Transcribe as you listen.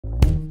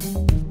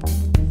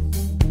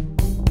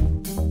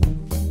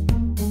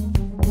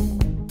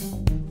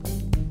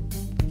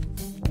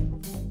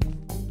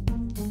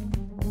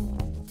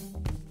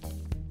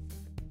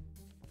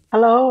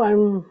Hello,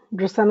 I'm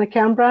Rossana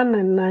Cambron,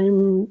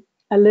 and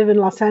I live in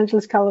Los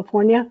Angeles,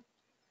 California.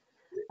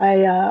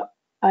 I uh,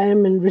 I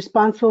am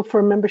responsible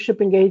for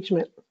membership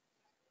engagement.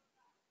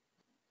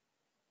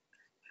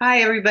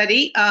 Hi,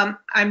 everybody.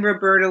 I'm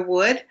Roberta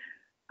Wood.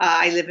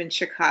 I live in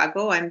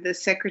Chicago. I'm the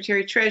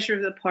Secretary Treasurer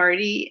of the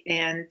party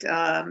and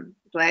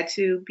glad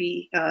to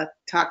be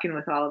talking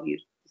with all of you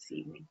this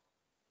evening.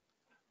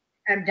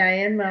 I'm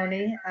Diane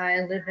Mohney. I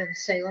live in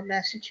Salem,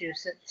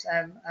 Massachusetts.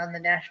 I'm on the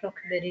National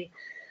Committee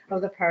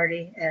of the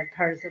party and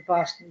part of the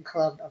Boston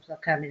Club of the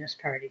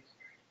Communist Party.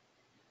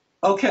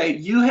 Okay,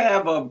 you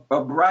have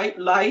a bright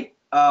light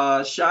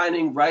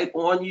shining right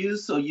on you,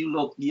 so you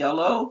look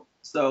yellow.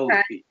 So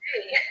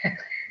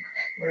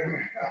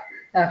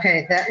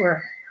Okay, that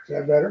we're. Is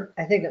that better?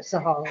 I think it's the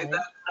hallway. no,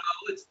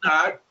 it's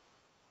not.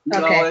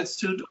 No, Okay. it's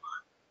too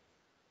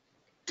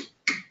dark.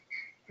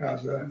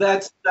 How's that?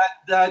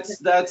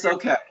 That's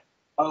okay.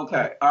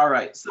 Okay, all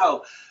right.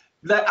 So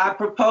I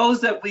propose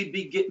that we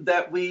begin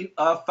that we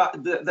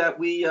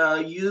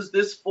use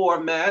this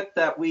format,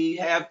 that we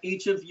have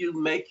each of you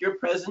make your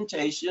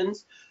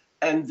presentations,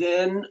 and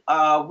then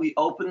we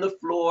open the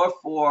floor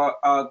for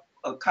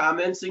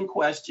comments and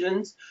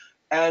questions.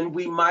 And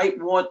we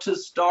might want to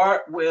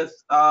start with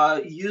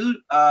you,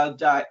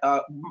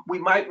 we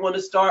might want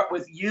to start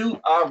with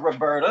you,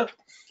 Roberta,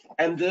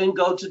 and then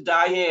go to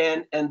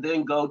Diane, and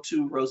then go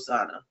to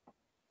Rossana.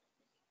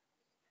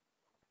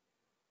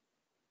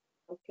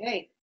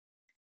 Okay.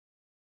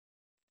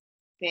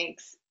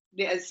 Thanks.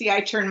 Yeah, see, I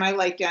turned my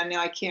light down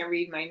now. I can't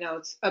read my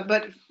notes.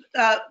 But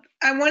I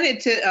wanted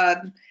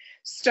to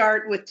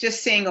start with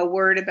just saying a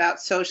word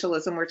about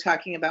socialism. We're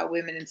talking about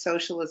women in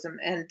socialism.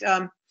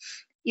 And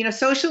you know,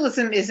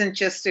 socialism isn't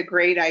just a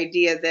great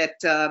idea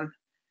that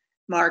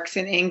Marx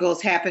and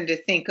Engels happened to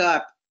think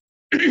up,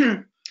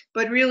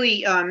 but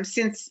really,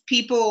 since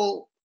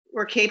people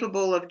were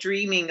capable of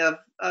dreaming of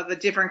a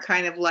different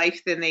kind of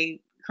life than they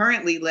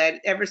currently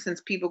led, ever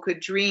since people could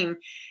dream,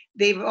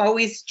 they've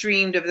always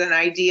dreamed of an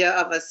idea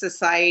of a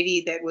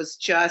society that was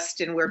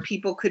just and where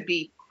people could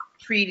be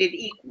treated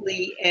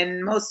equally,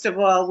 and most of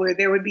all, where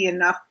there would be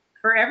enough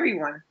for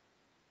everyone.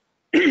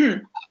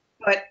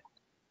 But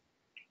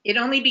it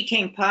only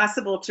became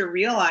possible to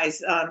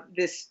realize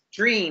this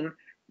dream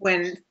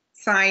when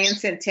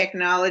science and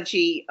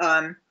technology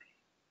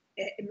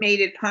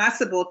made it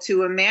possible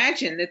to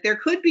imagine that there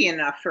could be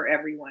enough for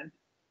everyone.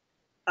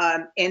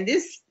 And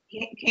this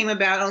came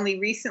about only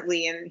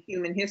recently in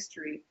human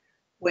history,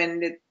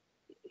 when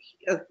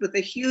with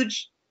a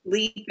huge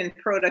leap in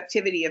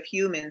productivity of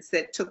humans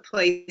that took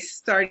place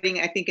starting,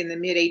 I think, in the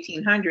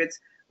mid-1800s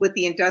with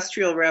the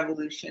Industrial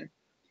Revolution.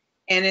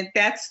 And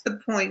that's the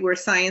point where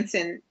science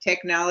and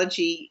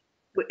technology,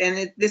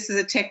 and this is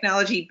a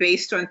technology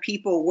based on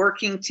people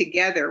working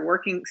together,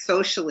 working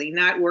socially,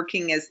 not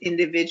working as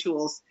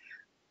individuals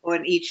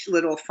on each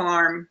little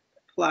farm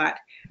plot,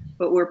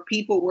 but where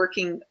people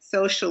working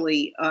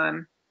socially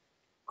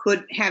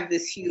could have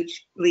this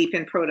huge leap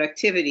in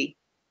productivity.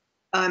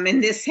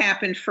 And this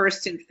happened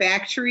first in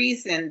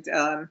factories, and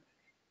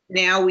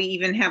now we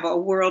even have a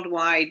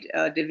worldwide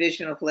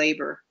division of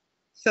labor.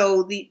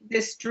 So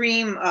this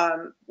dream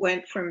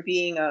went from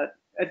being a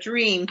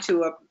dream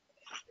to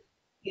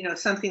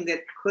something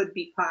that could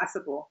be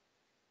possible.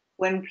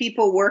 When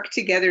people work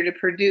together to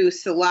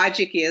produce, the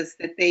logic is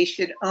that they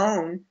should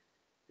own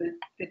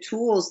the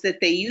tools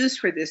that they use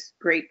for this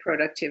great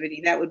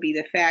productivity. That would be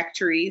the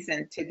factories,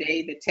 and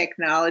today the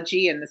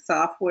technology and the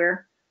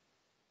software,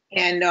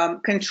 and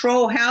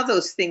control how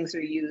those things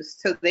are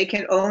used, so they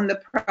can own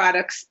the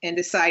products and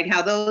decide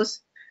how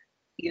those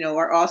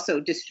are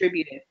also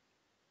distributed.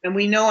 And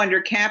we know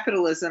under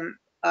capitalism,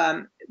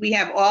 we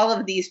have all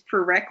of these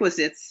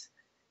prerequisites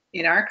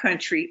in our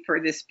country for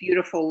this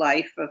beautiful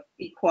life of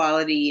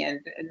equality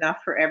and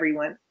enough for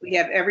everyone. We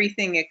have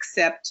everything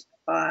except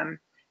the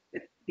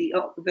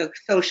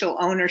social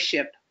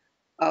ownership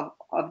of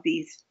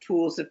these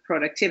tools of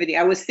productivity.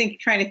 I was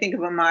trying to think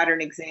of a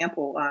modern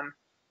example.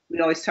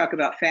 We always talk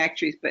about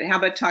factories, but how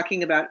about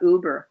talking about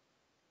Uber?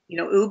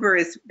 Uber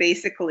is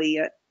basically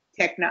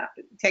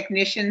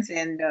technicians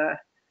and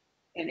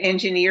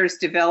engineers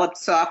developed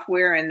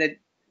software, and the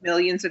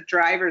millions of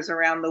drivers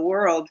around the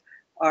world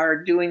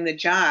are doing the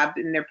job,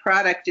 and their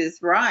product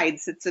is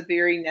rides. It's a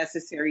very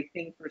necessary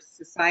thing for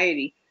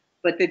society.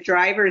 But the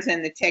drivers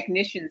and the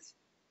technicians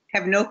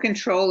have no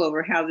control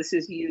over how this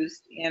is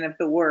used and of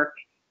the work,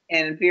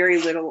 and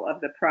very little of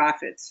the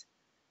profits.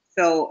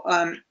 So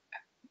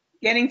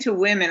getting to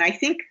women, I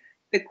think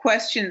the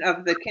question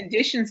of the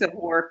conditions of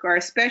work are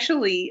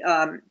especially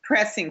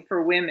pressing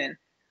for women.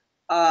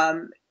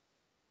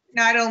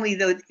 Not only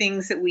the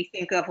things that we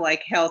think of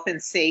like health and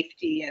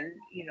safety and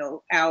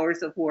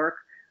hours of work,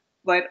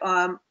 but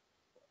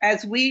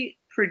as we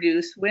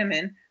produce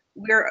women,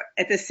 we're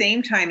at the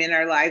same time in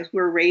our lives,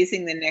 we're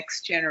raising the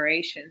next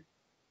generation,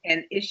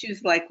 and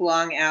issues like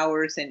long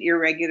hours and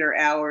irregular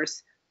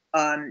hours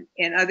and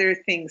other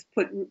things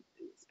put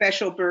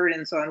special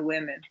burdens on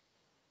women.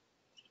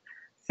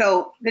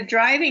 So the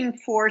driving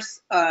force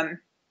in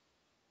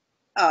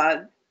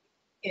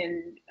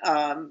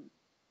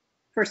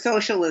for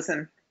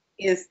socialism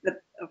is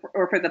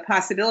or for the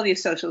possibility of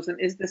socialism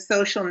is the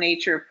social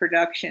nature of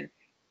production.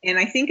 And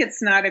I think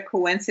it's not a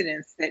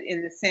coincidence that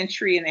in the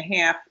century and a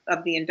half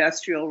of the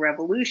Industrial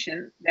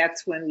Revolution,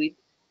 that's when we've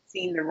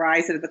seen the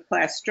rise of the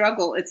class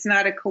struggle. It's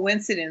not a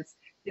coincidence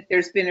that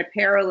there's been a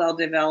parallel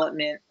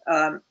development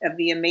of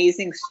the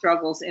amazing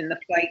struggles in the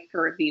fight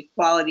for the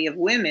equality of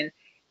women,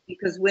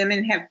 because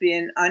women have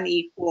been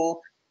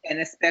unequal and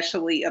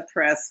especially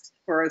oppressed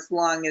for as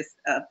long as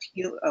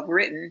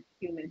written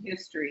human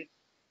history.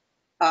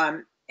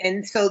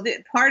 And so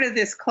part of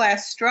this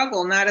class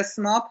struggle, not a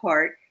small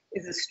part,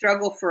 is a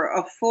struggle for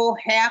a full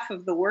half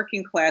of the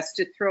working class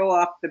to throw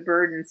off the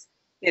burdens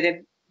that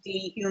have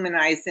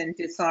dehumanized and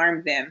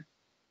disarmed them,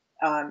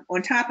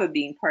 on top of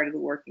being part of the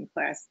working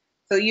class.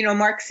 So, you know,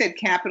 Marx said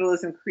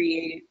capitalism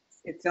created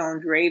its own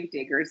grave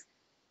diggers.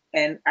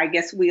 And I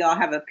guess we all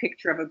have a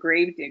picture of a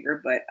grave digger,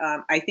 but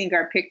I think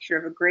our picture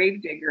of a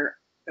grave digger,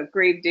 of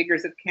grave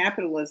diggers of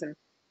capitalism,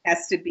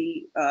 has to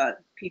be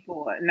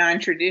people, a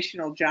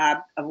non-traditional job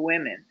of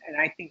women. And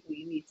I think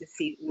we need to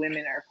see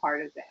women are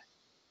part of that.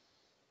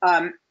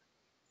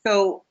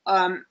 So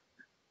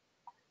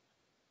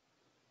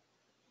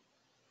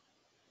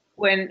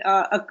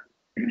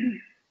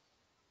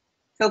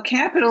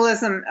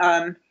capitalism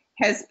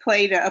has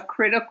played a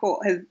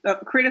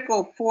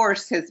critical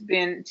force has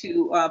been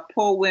to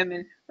pull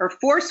women or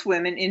force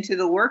women into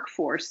the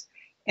workforce,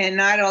 and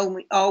not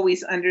only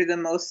always under the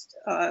most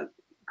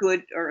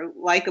good or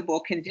likable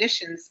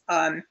conditions.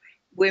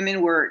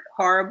 Women were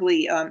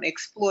horribly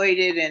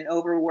exploited and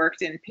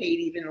overworked and paid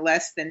even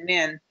less than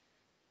men.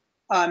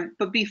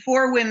 But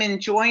before women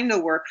joined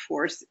the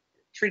workforce,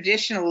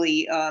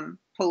 traditionally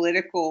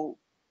political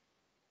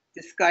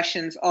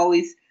discussions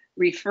always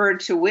referred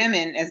to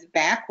women as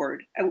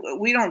backward.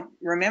 We don't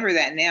remember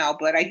that now,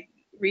 but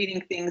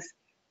reading things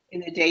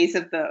in the days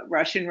of the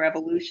Russian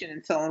Revolution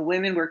and so on,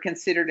 women were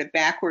considered a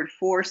backward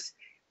force.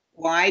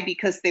 Why?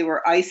 Because they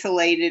were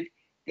isolated.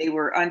 They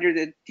were under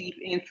the deep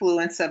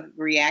influence of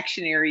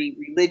reactionary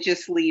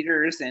religious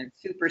leaders and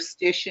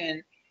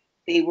superstition.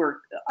 They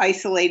were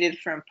isolated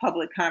from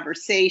public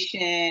conversation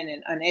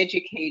and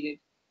uneducated.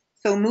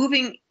 So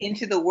moving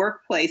into the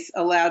workplace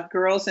allowed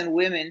girls and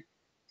women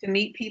to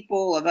meet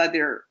people of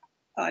other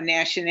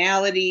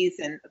nationalities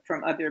and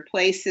from other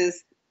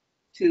places,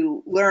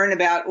 to learn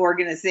about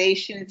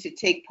organization, to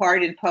take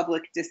part in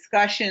public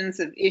discussions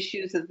of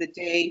issues of the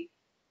day,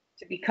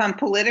 to become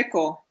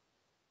political,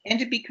 and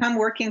to become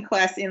working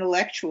class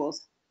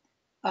intellectuals.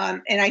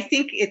 And I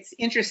think it's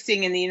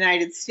interesting in the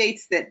United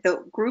States that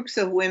the groups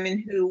of women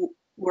who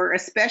were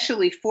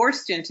especially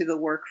forced into the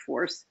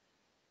workforce,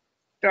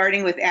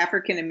 starting with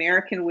African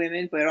American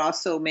women, but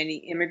also many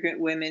immigrant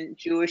women,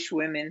 Jewish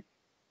women,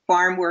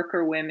 farm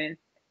worker women,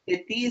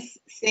 that these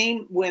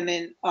same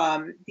women,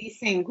 these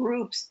same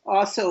groups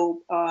also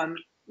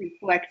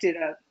reflected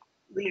a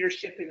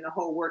leadership in the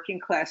whole working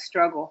class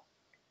struggle,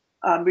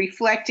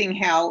 reflecting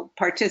how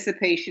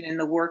participation in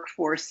the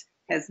workforce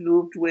has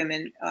moved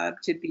women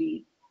to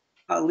be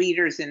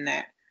leaders in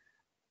that.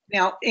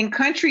 Now, in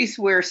countries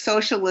where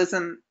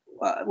socialist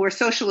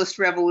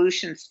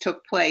revolutions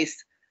took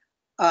place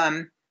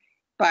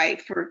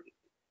for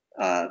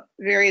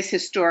various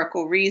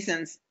historical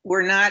reasons,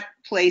 were not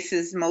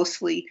places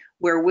mostly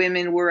where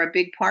women were a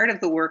big part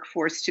of the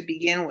workforce to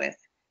begin with.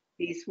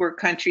 These were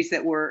countries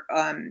that were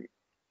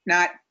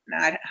not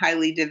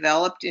highly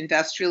developed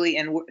industrially,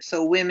 and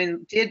so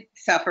women did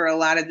suffer a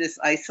lot of this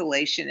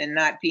isolation and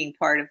not being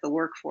part of the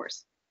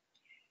workforce.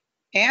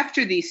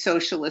 After these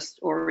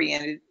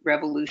socialist-oriented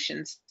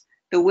revolutions,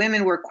 the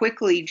women were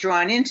quickly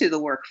drawn into the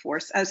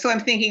workforce. So I'm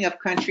thinking of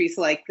countries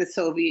like the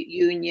Soviet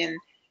Union,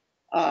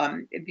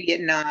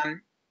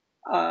 Vietnam,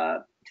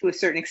 to a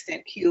certain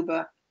extent,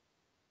 Cuba.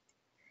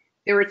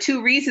 There were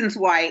two reasons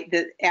why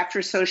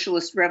after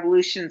socialist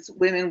revolutions,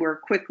 women were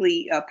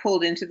quickly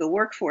pulled into the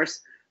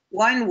workforce.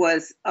 One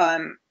was,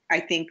 I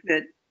think,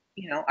 that,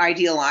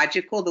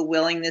 ideological, the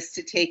willingness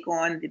to take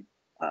on,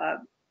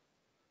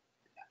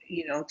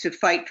 to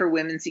fight for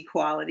women's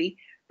equality.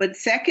 But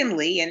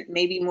secondly, and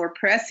maybe more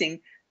pressing,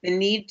 the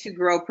need to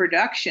grow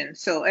production.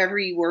 So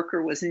every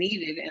worker was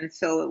needed, and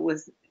so it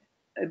was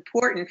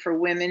important for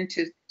women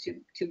to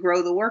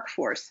grow the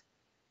workforce.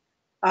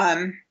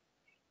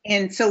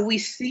 And so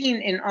we've seen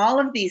in all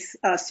of these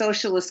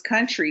socialist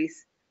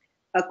countries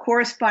a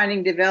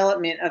corresponding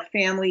development of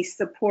families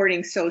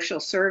supporting social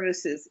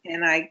services.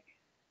 And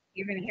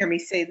you're going to hear me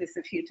say this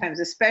a few times,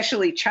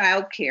 especially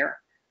childcare,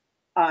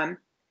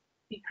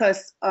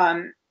 because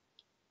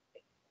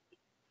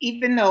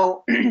even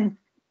though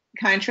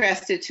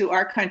contrasted to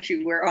our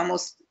country where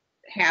almost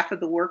half of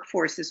the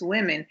workforce is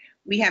women,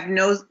 we have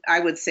no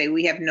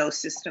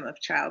system of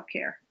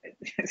childcare.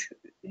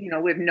 We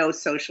have no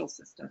social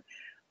system.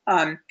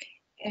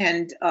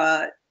 And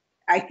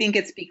I think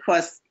it's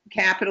because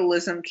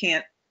capitalism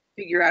can't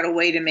figure out a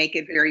way to make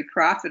it very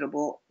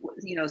profitable.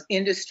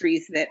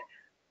 Industries that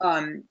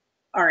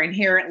are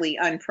inherently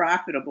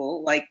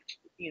unprofitable, like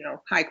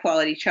high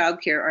quality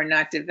childcare, are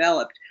not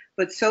developed.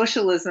 But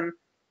socialism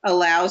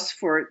allows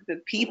for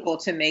the people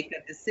to make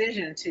a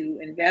decision to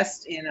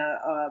invest in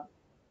an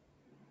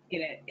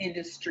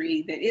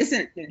industry that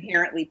isn't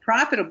inherently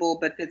profitable,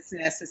 but that's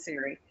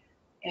necessary.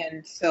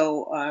 And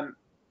so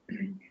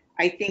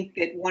I think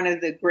that one of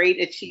the great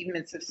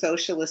achievements of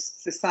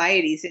socialist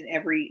societies in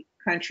every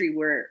country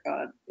where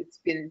it's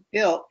been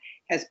built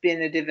has been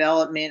the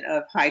development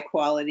of high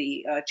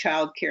quality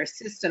child care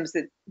systems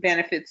that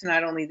benefits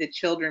not only the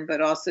children, but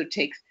also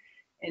takes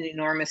an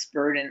enormous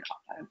burden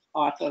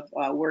off of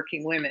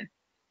working women.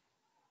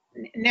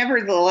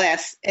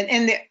 Nevertheless,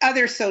 and the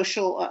other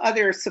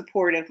other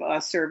supportive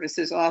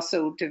services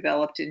also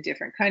developed in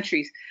different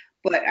countries.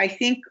 But I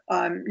think,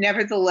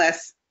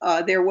 nevertheless,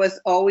 there was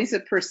always a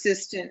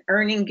persistent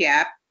earning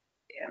gap,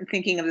 I'm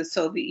thinking of the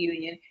Soviet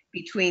Union,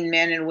 between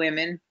men and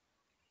women,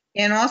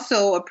 and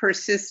also a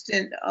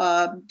persistent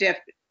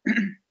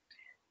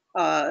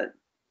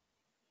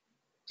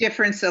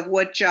difference of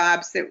what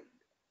jobs, that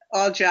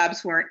all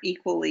jobs weren't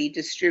equally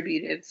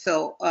distributed.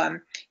 So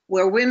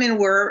where women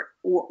were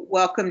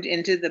welcomed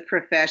into the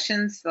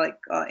professions like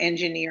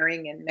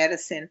engineering and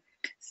medicine,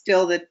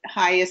 still the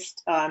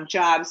highest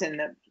jobs and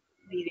the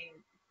leading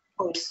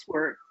posts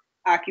were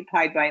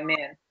occupied by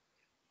men.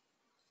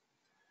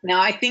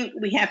 Now, I think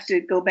we have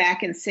to go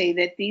back and say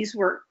that these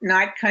were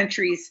not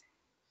countries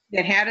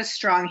that had a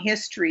strong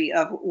history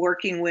of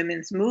working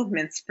women's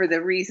movements for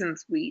the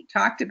reasons we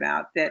talked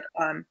about, that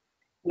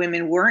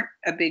women weren't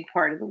a big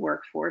part of the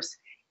workforce.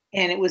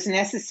 And it was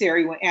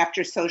necessary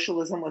after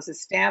socialism was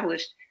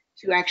established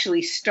to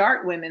actually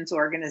start women's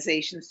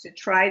organizations to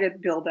try to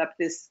build up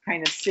this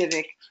kind of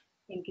civic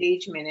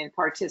engagement and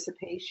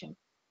participation.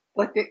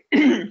 But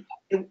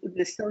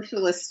the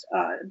socialist,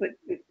 but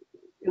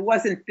it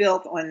wasn't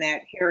built on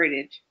that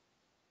heritage.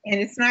 And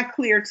it's not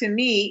clear to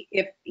me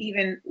if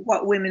even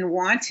what women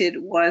wanted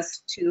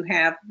was to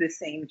have the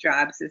same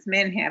jobs as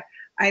men have.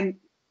 I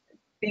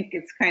think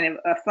it's kind of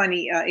a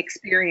funny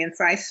experience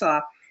I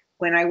saw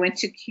when I went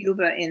to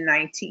Cuba in the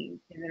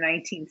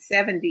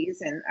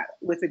 1970s, and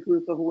with a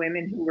group of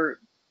women who were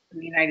in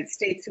the United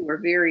States who were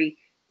very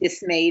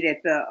dismayed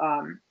at the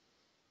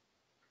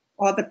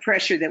all the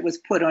pressure that was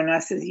put on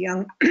us as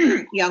young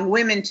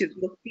women to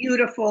look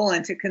beautiful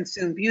and to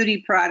consume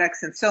beauty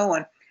products and so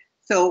on.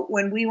 So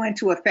when we went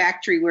to a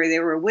factory where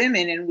there were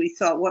women and we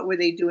thought, what were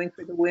they doing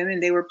for the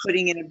women? They were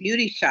putting in a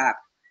beauty shop,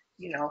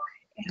 and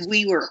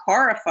we were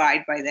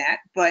horrified by that,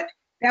 but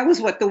that was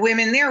what the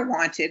women there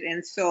wanted.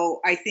 And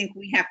so I think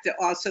we have to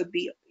also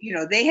be,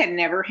 they had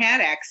never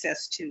had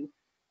access to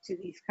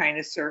these kind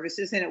of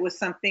services, and it was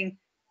something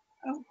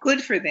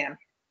good for them.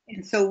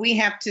 And so we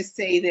have to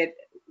say that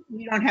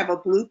we don't have a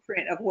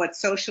blueprint of what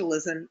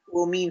socialism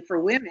will mean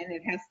for women.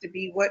 It has to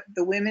be what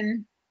the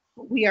women,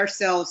 we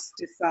ourselves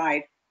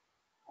decide.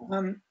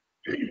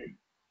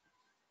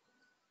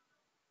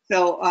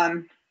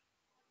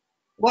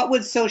 What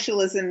would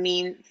socialism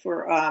mean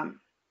for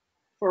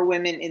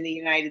women in the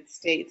United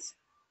States?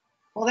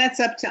 Well, that's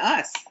up to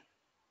us.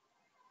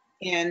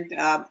 And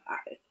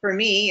for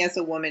me, as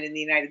a woman in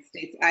the United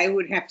States, I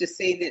would have to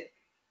say that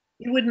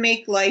it would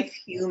make life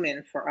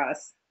human for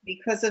us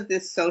because of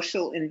this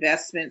social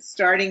investment,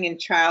 starting in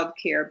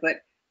childcare, but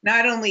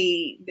not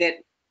only that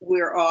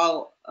we're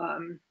all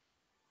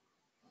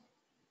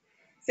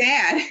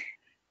sad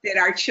that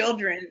our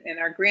children and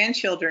our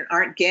grandchildren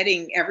aren't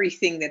getting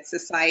everything that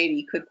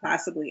society could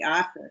possibly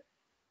offer.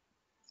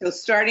 So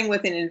starting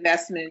with an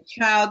investment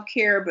in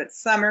childcare, but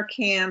summer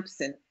camps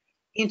and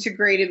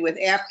integrated with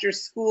after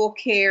school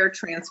care,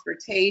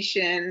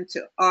 transportation,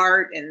 to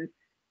art and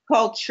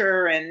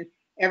culture and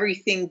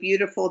everything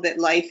beautiful that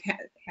life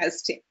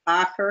has to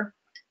offer,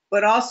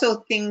 but also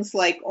things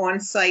like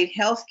on-site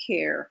health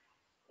care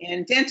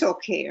and dental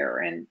care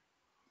and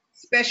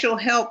special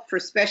help for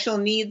special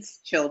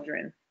needs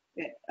children.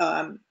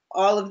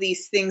 All of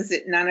these things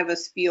that none of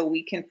us feel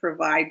we can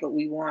provide, but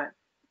we want.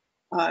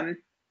 So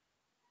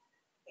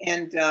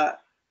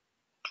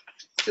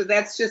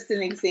that's just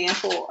an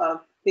example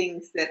of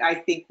things that I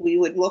think we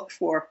would look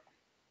for.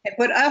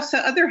 But also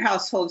other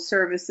household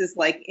services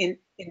like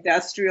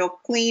industrial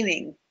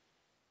cleaning,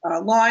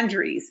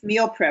 laundries,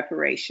 meal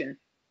preparation.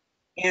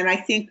 And I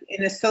think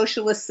in a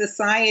socialist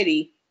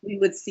society, we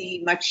would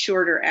see much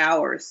shorter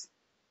hours.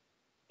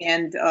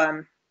 And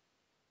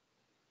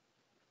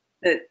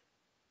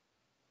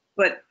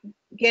but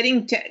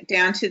getting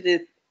down to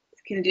the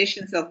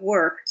conditions of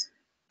work,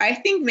 I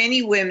think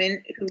many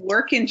women who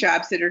work in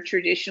jobs that are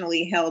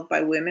traditionally held by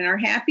women are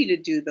happy to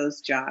do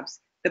those jobs.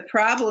 The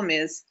problem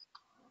is,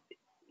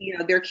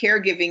 their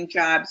caregiving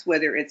jobs,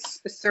 whether it's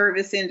the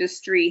service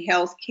industry,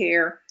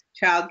 healthcare,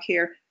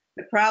 childcare.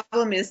 The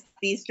problem is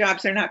these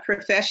jobs are not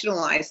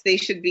professionalized. They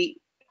should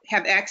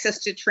have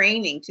access to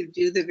training to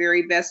do the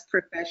very best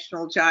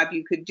professional job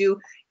you could do.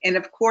 And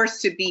of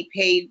course, to be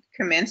paid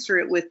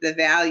commensurate with the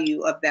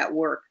value of that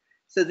work,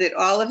 so that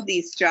all of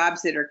these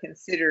jobs that are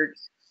considered,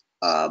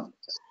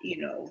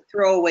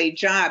 throwaway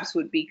jobs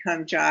would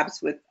become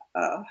jobs with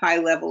a high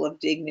level of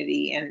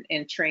dignity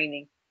and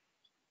training.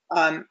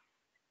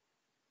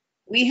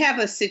 We have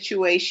a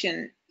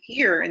situation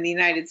here in the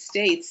United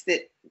States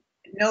that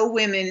no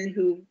women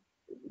who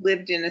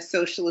lived in a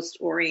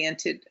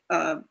socialist-oriented,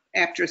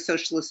 after a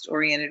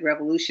socialist-oriented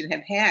revolution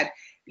have had,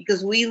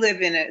 because we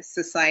live in a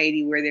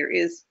society where there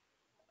is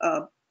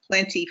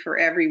plenty for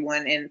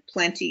everyone and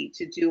plenty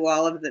to do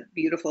all of the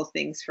beautiful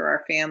things for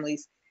our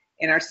families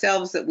and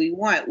ourselves that we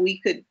want. We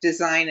could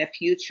design a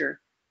future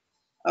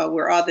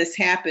where all this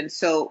happens.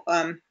 So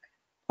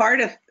part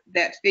of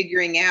that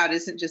figuring out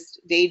isn't just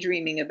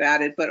daydreaming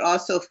about it, but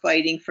also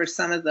fighting for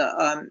some of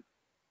the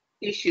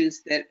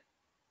issues that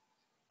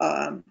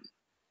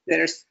that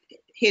are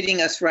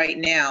hitting us right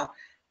now.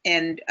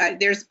 And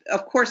there's,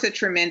 of course, a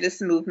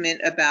tremendous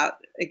movement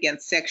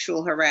against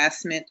sexual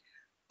harassment,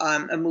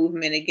 a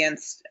movement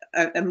against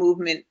a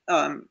movement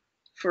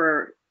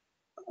for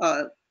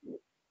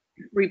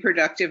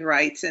reproductive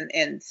rights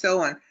and so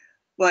on.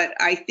 But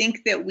I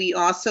think that we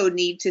also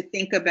need to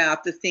think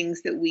about the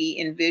things that we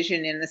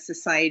envision in the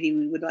society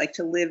we would like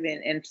to live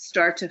in and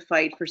start to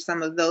fight for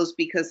some of those,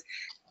 because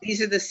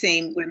these are the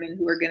same women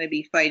who are going to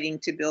be fighting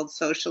to build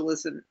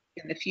socialism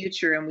in the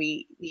future, and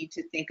we need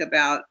to think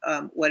about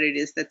what it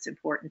is that's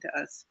important to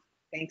us.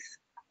 Thanks.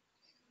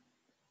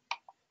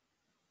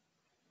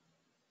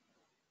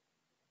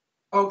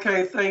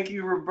 Okay, thank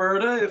you,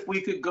 Roberta. If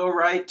we could go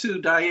right to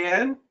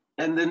Diane,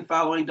 and then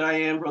following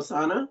Diane,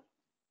 Rossana.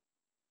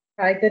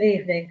 Hi, good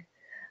evening.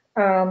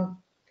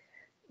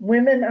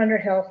 Women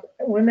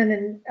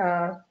in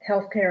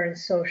healthcare and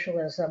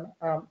socialism.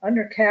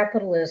 Under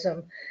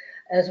capitalism,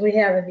 as we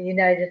have in the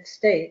United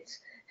States,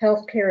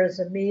 healthcare is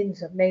a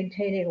means of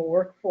maintaining a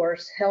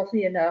workforce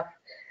healthy enough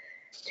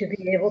to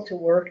be able to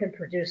work and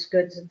produce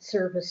goods and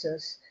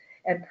services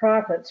and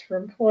profits for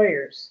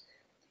employers.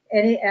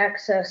 Any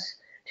access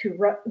to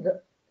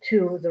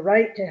the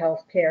right to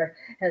healthcare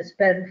has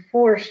been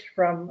forced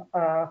from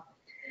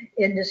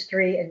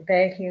industry and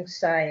banking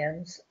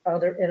science,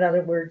 in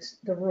other words,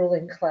 the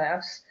ruling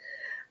class.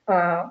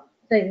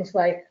 Things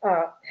like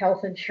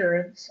health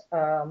insurance,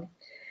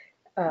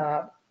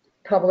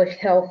 public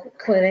health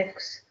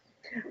clinics,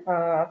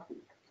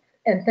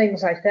 and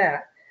things like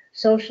that.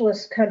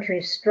 Socialist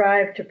countries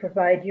strive to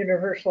provide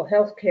universal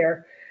health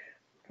care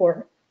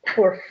for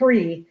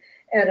free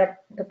at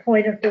the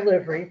point of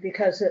delivery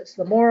because it's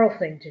the moral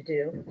thing to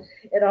do.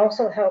 It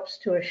also helps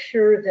to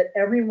assure that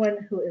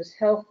everyone who is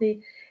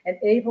healthy and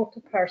able to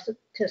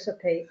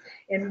participate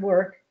in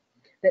work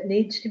that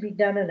needs to be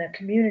done in a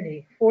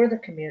community for the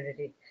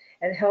community,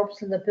 and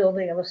helps in the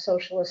building of a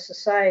socialist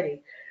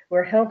society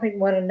where helping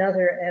one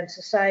another and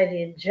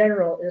society in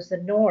general is the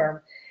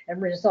norm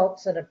and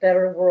results in a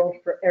better world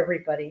for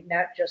everybody,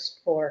 not just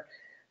for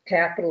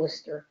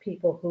capitalists or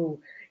people who,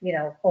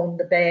 own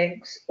the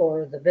banks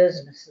or the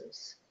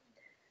businesses.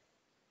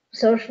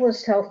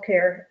 Socialist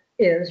healthcare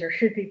is or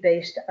should be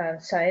based on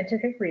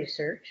scientific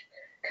research,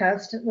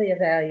 constantly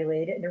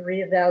evaluated and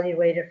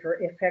reevaluated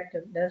for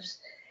effectiveness,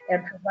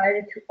 and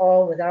provided to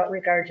all without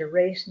regard to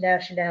race,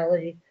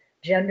 nationality,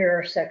 gender,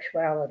 or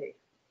sexuality.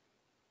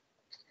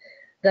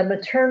 The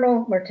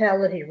maternal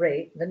mortality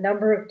rate, the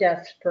number of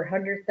deaths per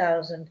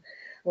 100,000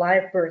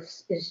 live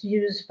births, is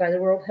used by the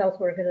World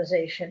Health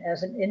Organization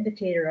as an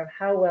indicator of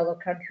how well a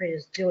country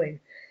is doing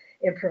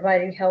in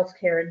providing health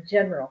care in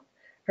general.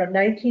 From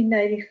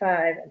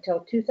 1995 until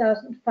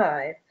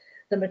 2005,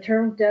 the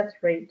maternal death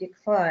rate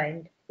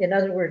declined. In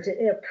other words, it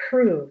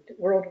improved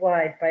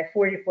worldwide by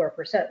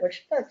 44%,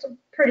 which that's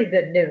pretty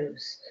good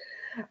news.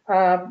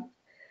 On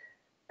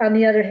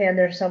the other hand,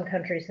 there are some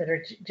countries that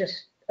are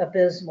just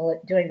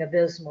doing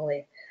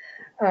abysmally.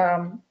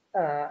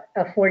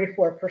 A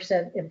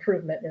 44%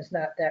 improvement is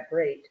not that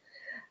great.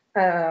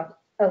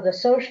 Of the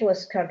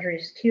socialist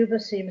countries, Cuba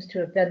seems to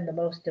have been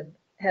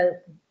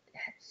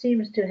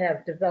seems to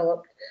have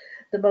developed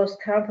the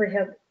most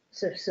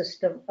comprehensive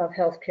system of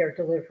healthcare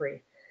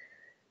delivery.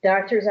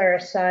 Doctors are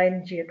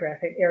assigned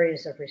geographic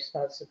areas of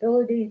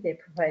responsibility. They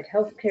provide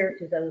healthcare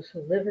to those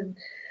who live in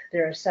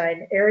their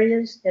assigned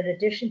areas. In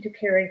addition to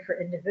caring for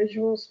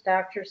individuals,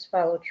 doctors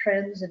follow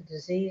trends in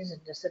disease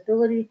and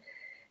disability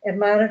and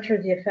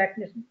monitor the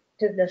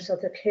effectiveness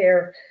of the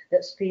care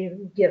that's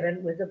being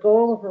given with the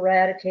goal of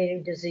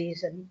eradicating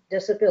disease and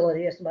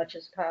disability as much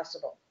as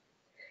possible.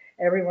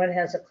 Everyone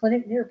has a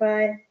clinic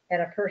nearby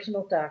and a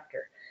personal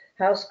doctor.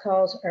 House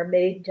calls are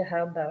made to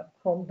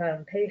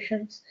homebound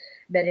patients.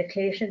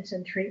 Medications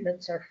and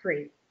treatments are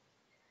free.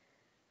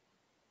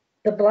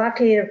 The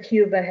blockade of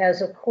Cuba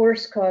has, of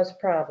course, caused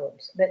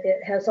problems, but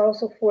it has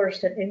also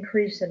forced an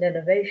increase in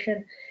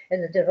innovation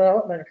in the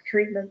development of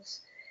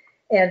treatments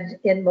and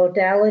in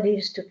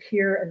modalities to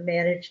cure and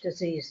manage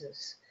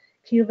diseases.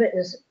 Cuba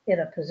is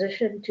in a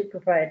position to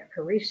provide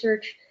for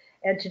research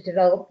and to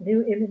develop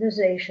new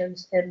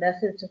immunizations and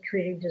methods of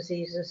treating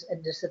diseases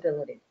and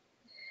disability.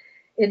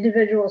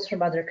 Individuals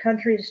from other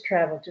countries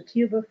travel to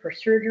Cuba for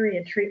surgery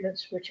and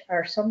treatments which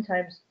are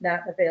sometimes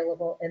not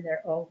available in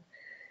their own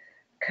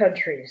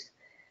countries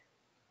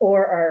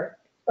or are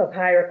of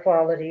higher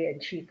quality and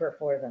cheaper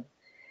for them.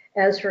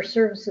 As for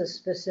services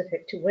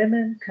specific to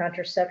women,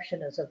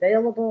 contraception is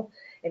available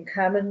and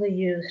commonly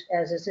used,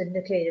 as is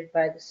indicated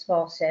by the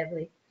small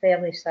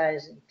family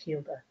size in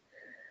Cuba.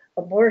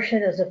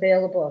 Abortion is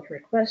available if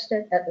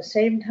requested. At the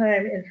same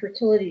time,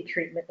 infertility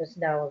treatment is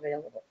now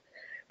available.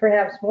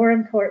 Perhaps more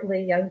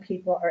importantly, young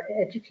people are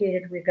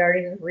educated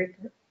regarding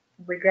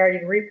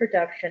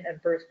reproduction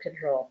and birth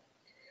control.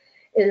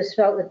 It is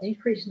felt the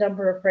decreased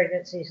number of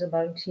pregnancies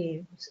among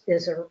teens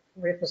is a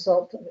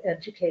result of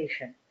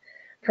education.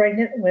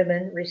 Pregnant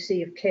women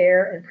receive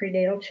care and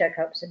prenatal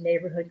checkups in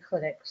neighborhood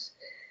clinics.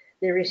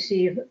 They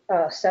receive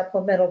a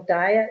supplemental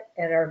diet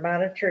and are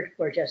monitored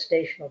for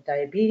gestational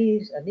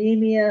diabetes,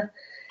 anemia,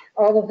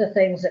 all of the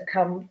things that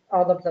come,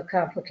 all of the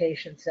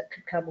complications that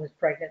could come with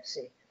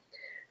pregnancy.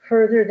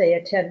 Further, they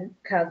attend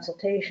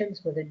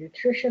consultations with a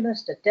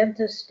nutritionist, a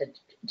dentist, a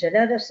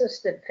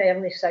geneticist, and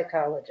family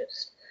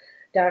psychologist.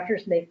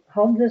 Doctors make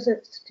home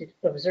visits to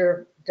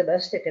observe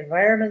domestic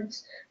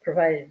environments,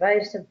 provide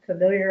advice, and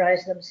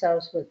familiarize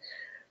themselves with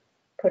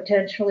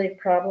potentially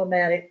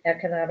problematic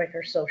economic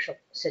or social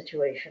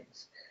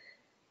situations.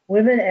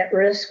 Women at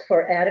risk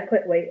for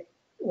adequate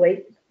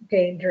weight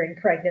gain during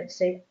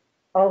pregnancy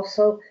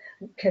also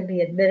can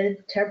be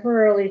admitted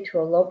temporarily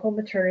to a local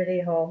maternity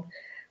home,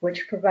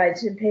 which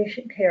provides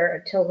inpatient care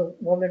until the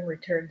woman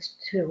returns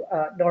to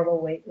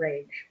normal weight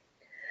range.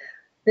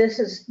 This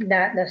is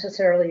not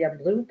necessarily a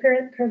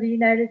blueprint for the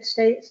United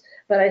States,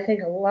 but I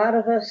think a lot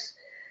of us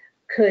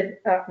could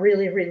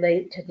really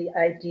relate to the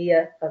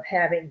idea of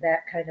having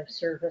that kind of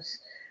service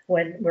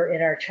when we're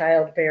in our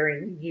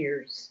childbearing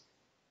years.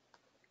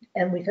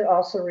 And we could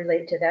also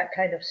relate to that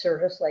kind of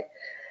service, like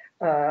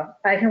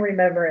I can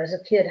remember as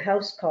a kid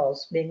house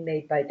calls being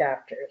made by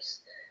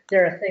doctors.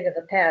 They're a thing of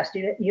the past.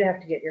 You have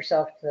to get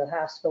yourself to the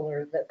hospital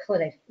or the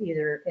clinic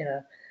either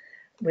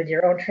with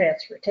your own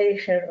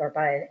transportation or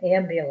by an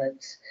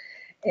ambulance.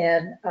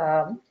 And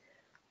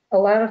a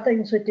lot of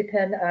things would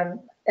depend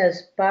on,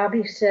 as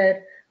Bobby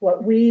said,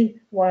 what we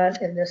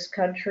want in this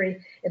country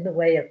in the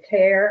way of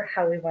care,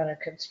 how we want to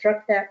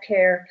construct that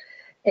care.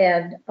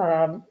 And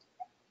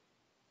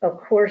of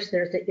course,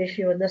 there's the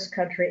issue in this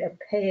country of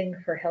paying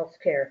for health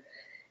care.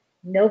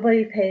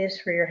 Nobody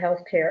pays for your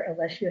health care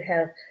unless you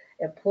have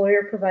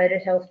employer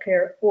provided health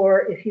care,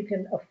 or if you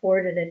can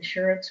afford an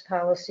insurance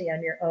policy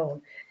on your own.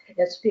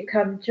 It's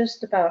become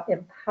just about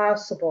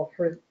impossible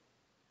for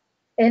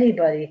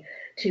anybody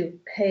to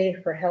pay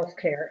for health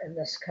care in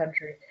this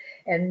country.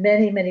 And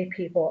many, many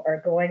people are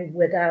going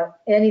without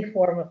any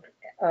form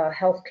of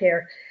health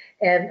care.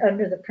 And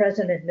under the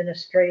present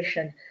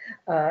administration,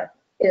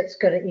 it's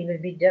going to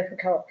even be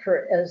difficult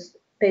for as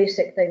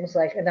basic things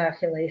like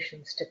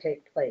inoculations to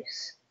take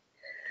place.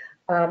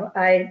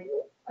 I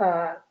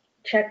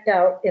checked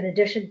out, in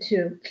addition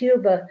to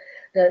Cuba,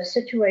 the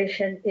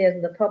situation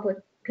in the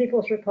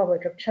People's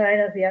Republic of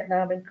China,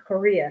 Vietnam, and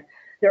Korea.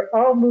 They're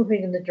all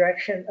moving in the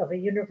direction of a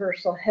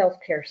universal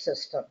healthcare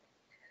system.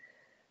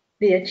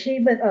 The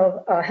achievement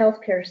of a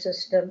healthcare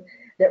system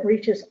that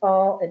reaches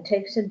all and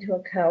takes into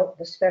account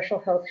the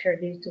special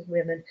healthcare needs of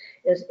women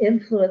is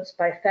influenced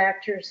by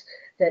factors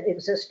that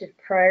existed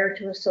prior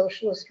to a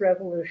socialist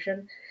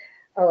revolution,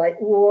 like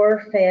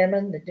war,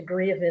 famine, the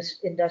degree of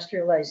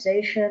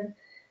industrialization,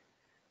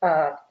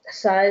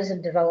 size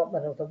and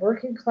development of the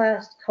working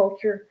class,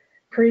 culture,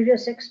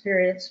 previous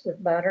experience with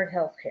modern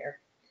healthcare.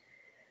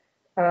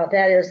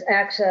 That is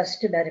access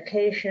to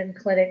medication,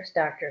 clinics,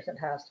 doctors, and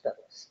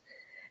hospitals,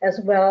 as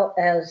well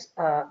as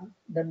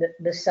the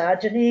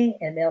misogyny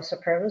and male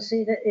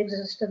supremacy that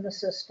exist in the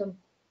system.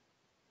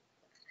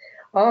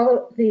 All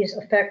of these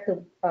affect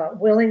the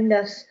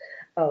willingness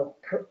of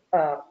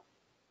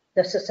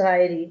the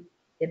society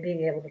in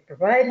being able to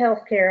provide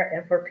healthcare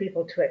and for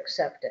people to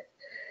accept it.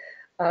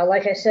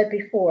 Like I said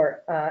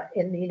before,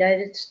 in the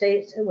United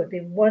States, it would be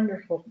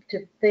wonderful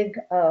to think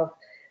of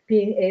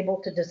being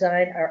able to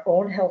design our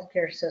own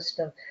healthcare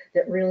system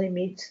that really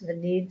meets the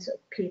needs of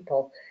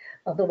people,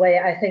 of the way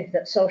I think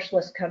that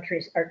socialist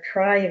countries are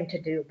trying to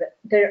do, but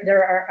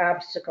there are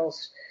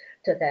obstacles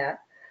to that.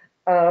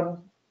 I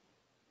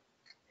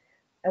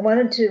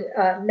wanted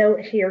to note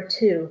here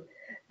too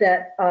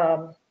that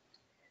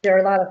there are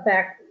a lot of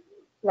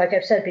like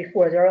I've said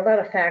before, there are a lot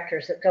of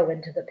factors that go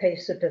into the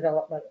pace of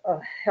development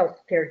of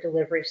healthcare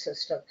delivery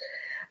system.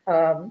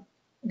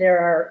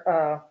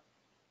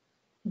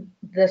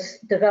 This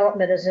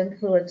development is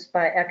influenced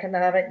by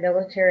economic,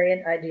 military,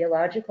 and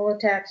ideological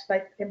attacks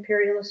by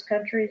imperialist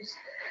countries.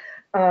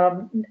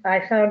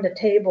 I found a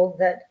table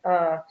that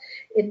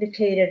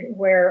indicated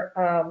where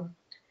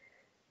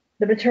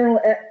the maternal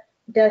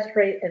death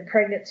rate and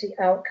pregnancy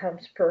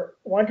outcomes per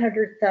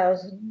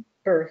 100,000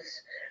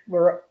 births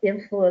were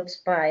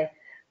influenced by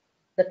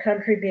the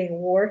country being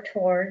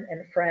war-torn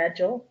and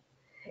fragile.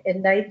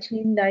 In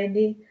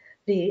 1990,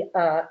 the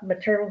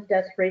maternal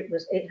death rate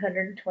was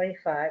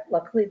 825.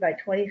 Luckily, by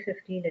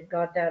 2015, it had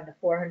gone down to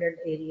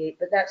 488,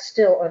 but that's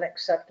still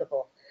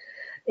unacceptable.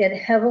 In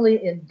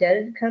heavily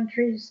indebted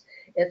countries,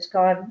 it's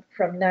gone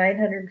from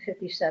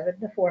 957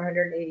 to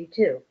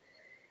 482.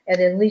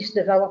 And in least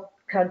developed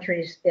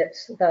countries,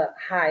 it's the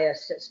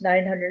highest. It's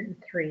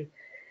 903,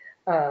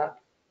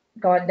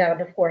 gone down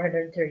to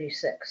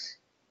 436.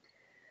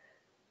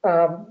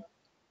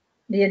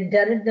 The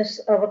indebtedness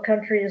of a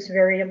country is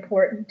very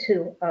important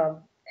to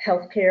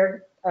healthcare.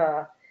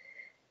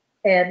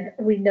 And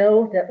we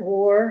know that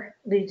war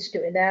leads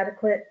to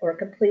inadequate or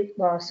complete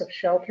loss of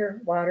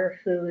shelter, water,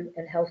 food,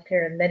 and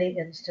healthcare in many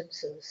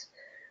instances.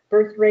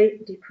 Birth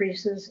rate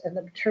decreases and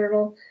the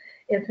maternal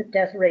infant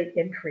death rate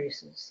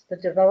increases. The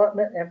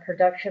development and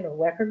production of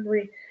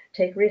weaponry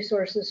take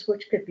resources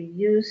which could be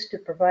used to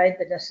provide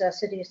the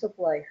necessities of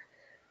life,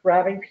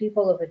 robbing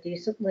people of a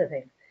decent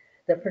living.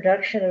 The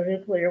production of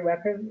nuclear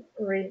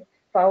weaponry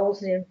fouls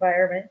the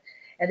environment,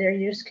 and their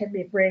use can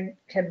bring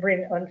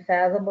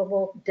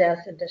unfathomable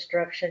death and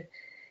destruction,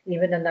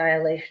 even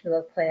annihilation of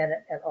the planet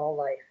and all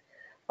life.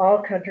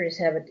 All countries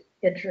have an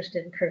interest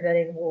in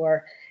preventing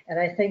war, and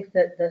I think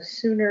that the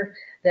sooner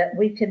that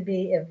we can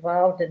be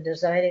involved in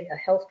designing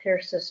a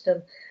healthcare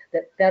system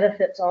that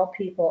benefits all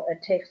people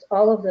and takes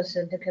all of this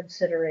into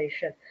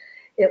consideration,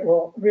 it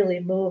will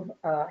really move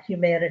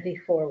humanity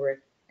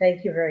forward.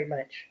 Thank you very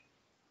much.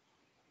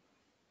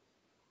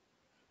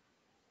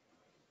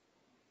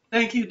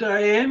 Thank you,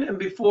 Diane. And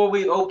before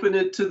we open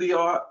it to the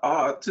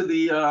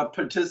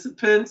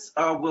participants,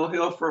 we'll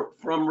hear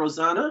from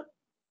Rossana.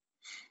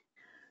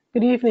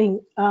 Good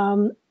evening.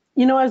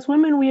 You know, as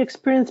women, we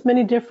experience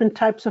many different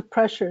types of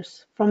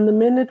pressures. From the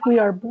minute we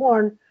are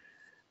born,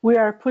 we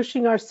are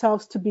pushing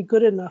ourselves to be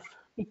good enough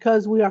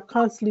because we are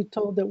constantly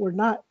told that we're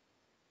not.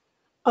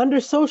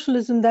 Under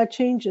socialism, that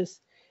changes.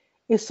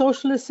 A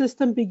socialist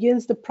system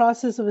begins the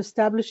process of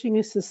establishing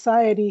a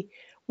society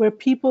where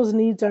people's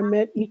needs are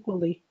met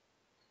equally.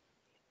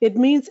 It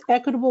means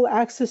equitable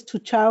access to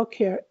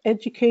childcare,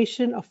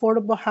 education,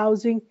 affordable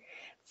housing,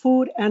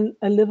 food, and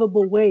a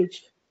livable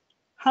wage.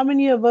 How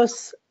many of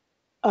us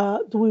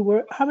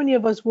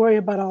worry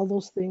about all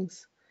those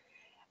things?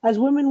 As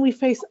women, we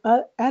face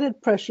added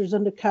pressures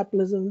under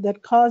capitalism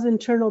that cause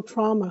internal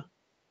trauma.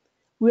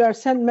 We are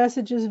sent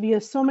messages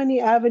via so many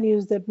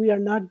avenues that we are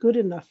not good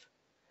enough.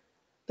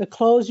 The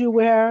clothes you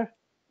wear,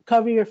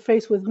 cover your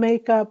face with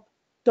makeup,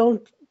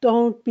 don't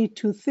be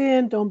too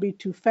thin, don't be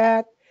too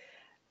fat,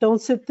 don't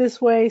sit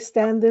this way,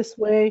 stand this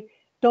way,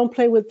 don't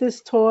play with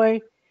this toy,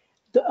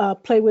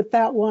 play with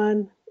that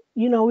one.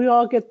 You know,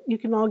 you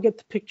can all get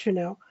the picture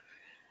now.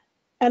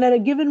 And at a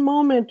given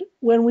moment,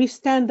 when we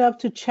stand up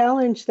to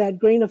challenge that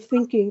grain of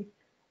thinking,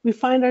 we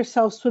find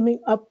ourselves swimming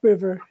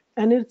upriver,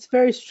 and it's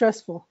very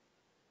stressful.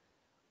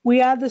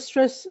 We add that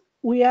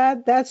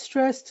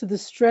stress to the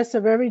stress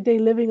of everyday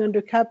living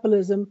under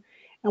capitalism,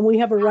 and we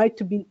have a right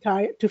to be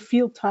tired, to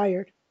feel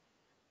tired.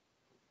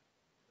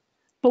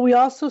 But we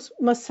also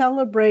must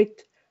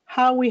celebrate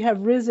how we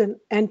have risen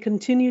and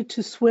continue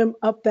to swim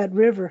up that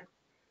river.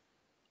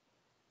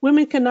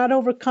 Women cannot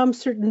overcome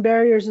certain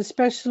barriers,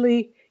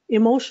 especially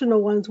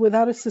emotional ones,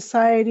 without a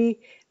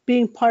society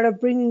being part of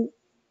bringing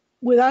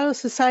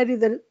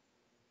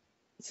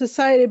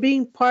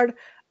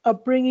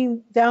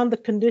down the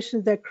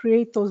conditions that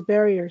create those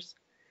barriers.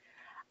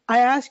 I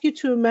ask you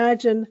to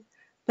imagine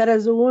that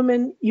as a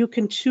woman, you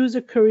can choose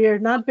a career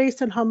not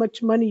based on how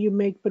much money you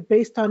make, but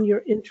based on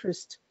your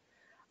interest.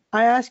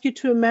 I ask you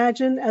to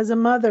imagine as a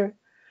mother,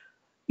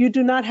 you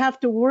do not have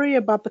to worry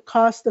about the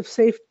cost of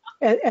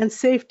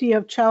safety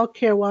of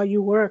childcare while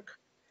you work.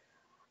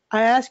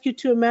 I ask you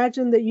to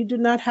imagine that you do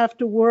not have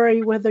to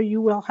worry whether you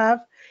will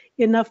have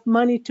enough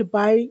money to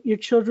buy your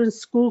children's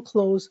school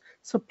clothes,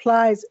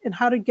 supplies, and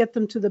how to get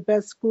them to the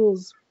best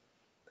schools.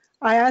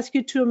 I ask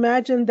you to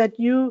imagine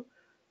that you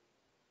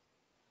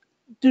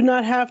do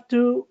not have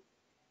to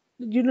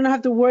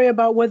worry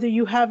about whether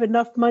you have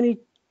enough money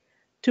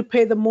to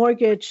pay the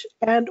mortgage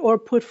and or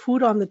put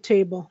food on the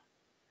table.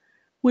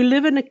 We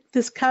live in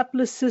this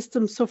capitalist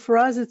system, so for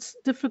us it's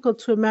difficult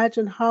to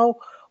imagine how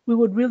we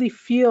would really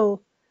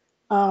feel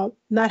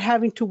not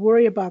having to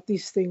worry about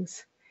these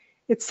things.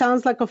 It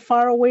sounds like a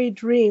faraway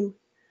dream,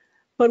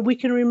 but we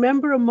can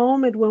remember a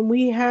moment when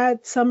we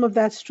had some of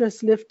that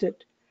stress lifted.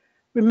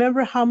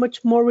 Remember how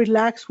much more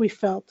relaxed we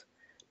felt.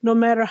 No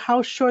matter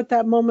how short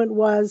that moment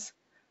was,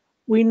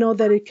 we know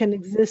that it can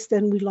exist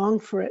and we long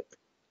for it.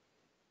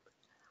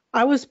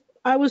 I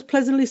was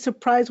pleasantly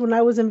surprised when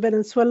I was in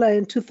Venezuela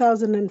in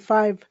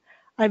 2005.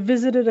 I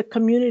visited a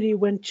community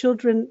where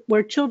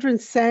children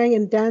sang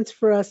and danced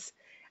for us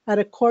at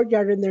a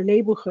courtyard in their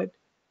neighborhood.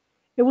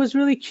 It was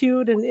really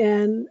cute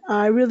and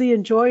I really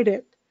enjoyed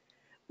it.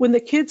 When the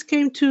kids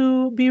came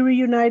to be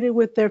reunited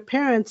with their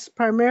parents,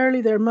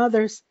 primarily their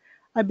mothers,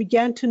 I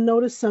began to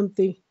notice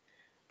something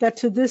that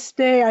to this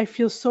day I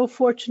feel so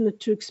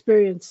fortunate to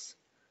experience.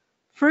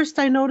 First,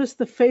 I noticed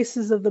the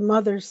faces of the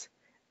mothers.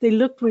 They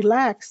looked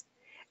relaxed,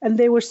 and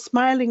they were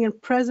smiling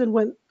and present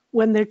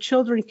when their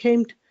children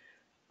came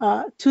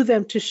to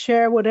them to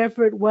share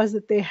whatever it was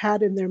that they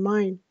had on their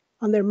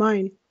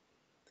mind.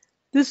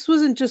 This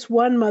wasn't just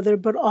one mother,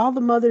 but all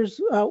the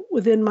mothers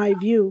within my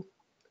view.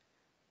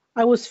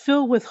 I was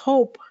filled with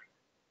hope.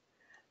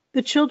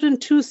 The children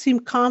too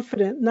seemed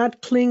confident,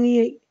 not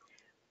clingy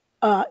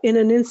in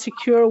an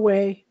insecure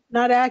way,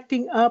 not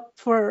acting up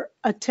for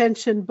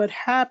attention, but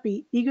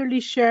happy, eagerly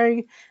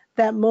sharing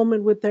that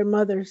moment with their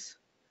mothers.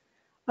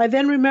 I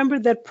then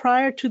remembered that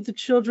prior to the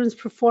children's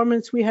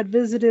performance, we had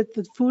visited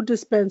the food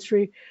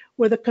dispensary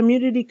where the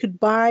community could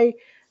buy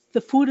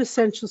the food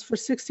essentials for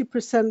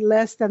 60%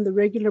 less than the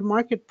regular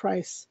market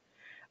price.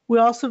 We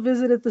also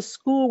visited the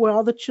school where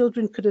all the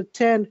children could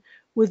attend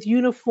with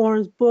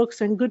uniforms,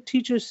 books, and good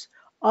teachers,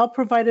 all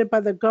provided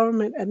by the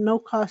government at no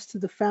cost to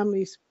the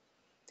families.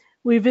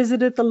 We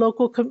visited the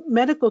local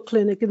medical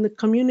clinic in the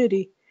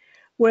community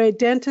where a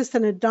dentist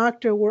and a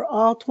doctor were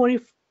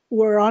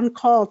on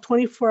call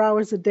 24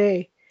 hours a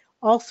day,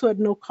 also at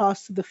no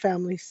cost to the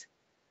families.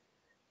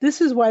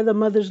 This is why the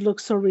mothers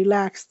looked so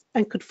relaxed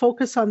and could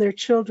focus on their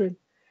children.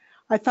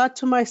 I thought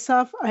to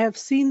myself, I have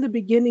seen the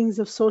beginnings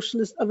of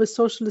a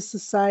socialist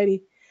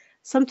society,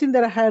 something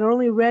that I had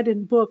only read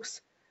in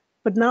books,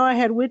 but now I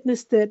had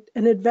witnessed it,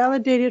 and it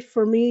validated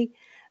for me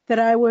that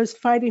I was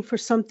fighting for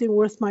something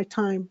worth my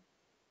time.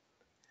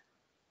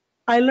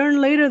 I learned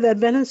later that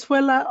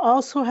Venezuela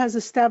also has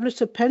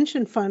established a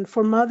pension fund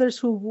for mothers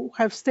who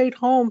have stayed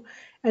home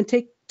and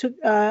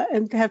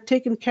have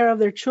taken care of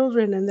their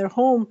children and their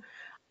home,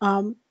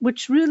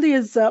 which really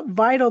is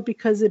vital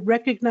because it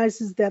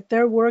recognizes that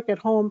their work at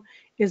home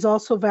is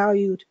also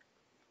valued.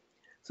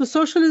 So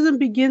socialism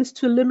begins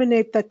to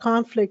eliminate that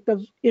conflict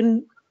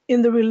in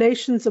the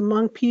relations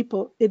among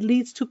people. It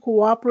leads to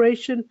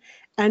cooperation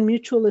and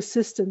mutual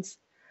assistance.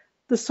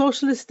 The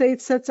socialist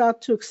state sets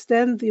out to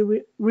extend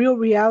the real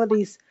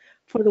realities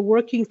for the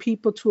working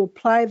people to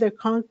apply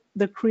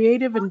their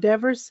creative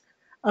endeavors,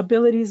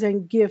 abilities,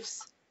 and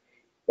gifts.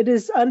 It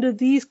is under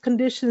these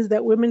conditions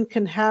that women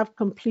can have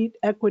complete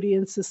equity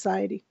in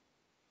society.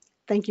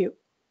 Thank you.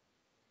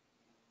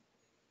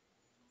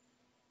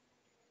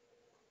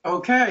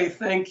 Okay,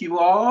 thank you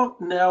all.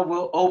 Now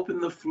we'll open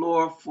the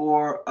floor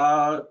for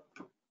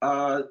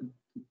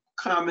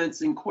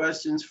comments and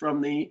questions from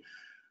the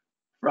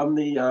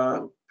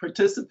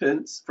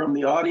participants, from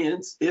the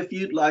audience. If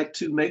you'd like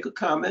to make a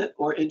comment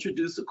or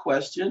introduce a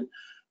question,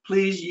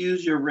 please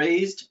use your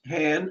raised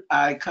hand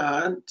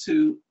icon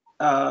to,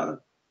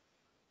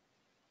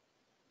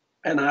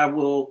 and I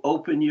will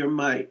open your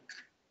mic.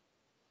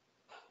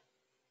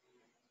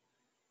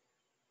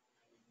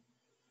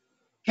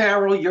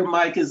 Carol, your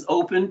mic is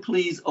open.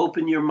 Please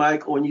open your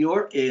mic on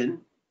your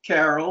end.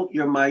 Carol,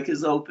 your mic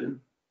is open.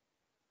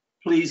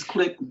 Please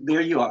click,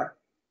 there you are.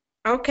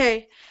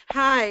 Okay,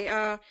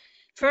 hi.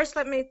 First,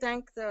 let me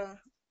thank the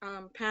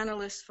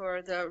panelists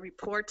for the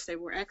reports. They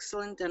were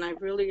excellent, and I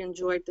really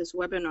enjoyed this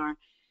webinar.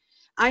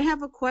 I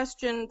have a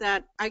question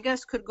that I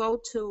guess could go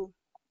to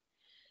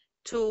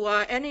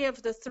any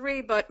of the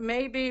three, but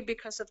maybe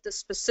because of the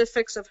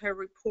specifics of her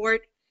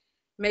report,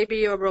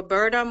 maybe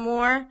Roberta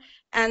more,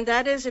 and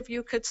that is if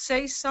you could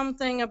say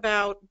something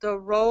about the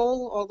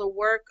role or the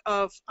work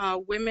of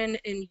women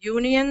in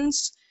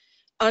unions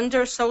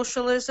under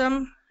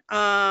socialism.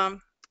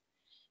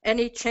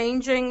 Any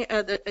changing,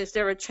 is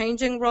there a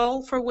changing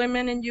role for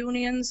women in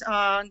unions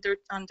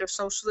under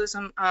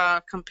socialism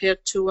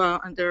compared to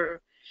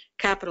under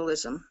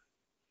capitalism?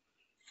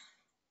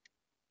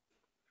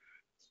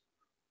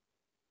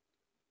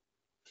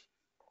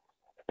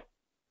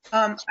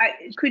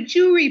 Could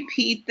you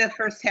repeat the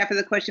first half of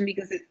the question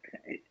because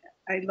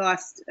I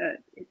lost?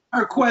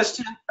 Her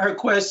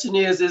question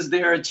is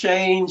there a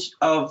change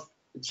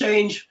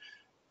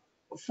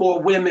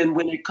for women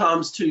when it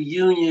comes to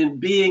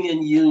being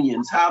in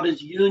unions? How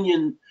does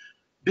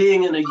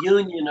being in a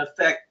union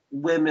affect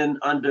women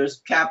under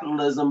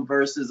capitalism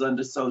versus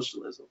under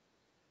socialism?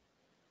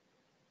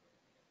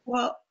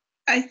 Well,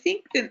 I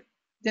think that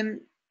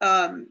the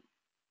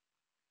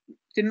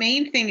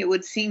main thing it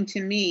would seem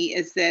to me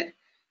is that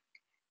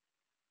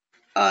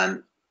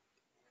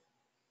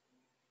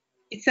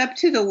it's up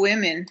to the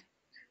women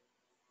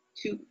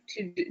to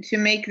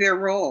make their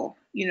role.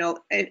 You know,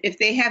 if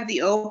they have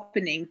the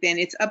opening, then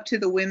it's up to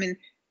the women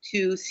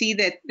to see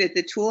that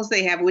the tools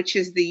they have, which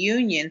is the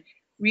union,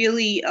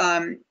 really,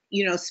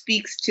 you know,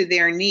 speaks to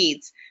their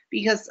needs.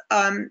 Because,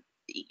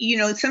 you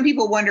know, some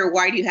people wonder,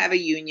 why do you have a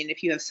union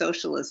if you have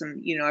socialism?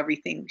 You know,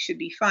 everything should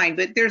be fine.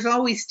 But there's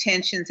always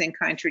tensions and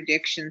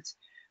contradictions.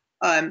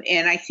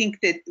 And I think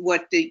that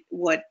what the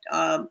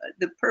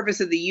purpose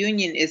of the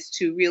union is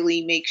to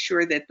really make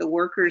sure that the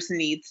workers'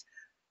 needs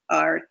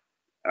are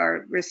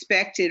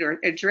respected or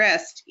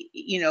addressed,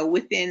 you know,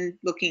 within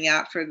looking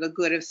out for the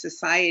good of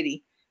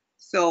society.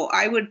 So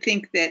I would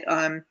think that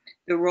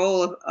the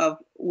role of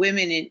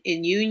women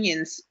in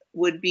unions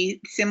would be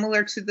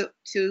similar to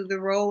the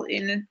role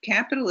in a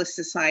capitalist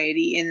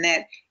society, in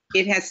that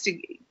it has to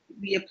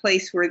be a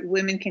place where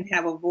women can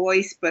have a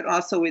voice, but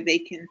also where they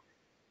can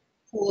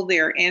pool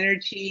their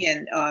energy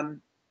and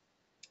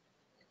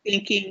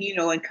thinking, you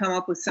know, and come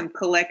up with some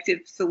collective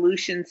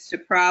solutions to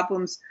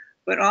problems,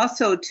 but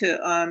also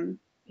to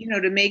you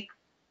know, to make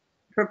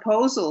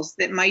proposals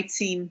that might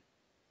seem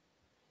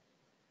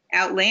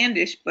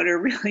outlandish, but are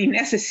really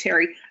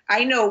necessary.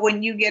 I know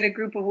when you get a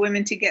group of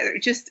women together,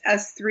 just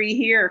us three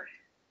here,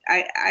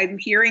 I'm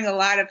hearing a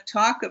lot of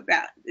talk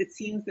about, it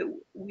seems that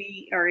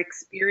we are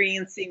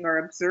experiencing or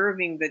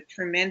observing the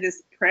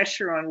tremendous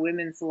pressure on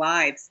women's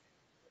lives,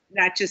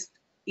 not just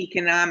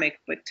economic,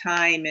 but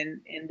time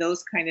and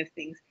those kind of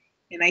things.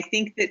 And I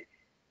think that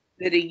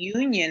a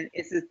union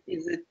is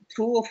a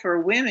tool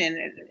for women,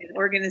 an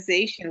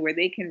organization where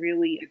they can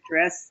really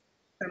address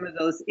some of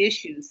those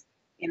issues,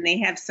 and they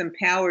have some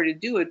power to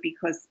do it,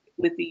 because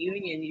with the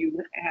union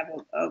you have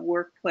a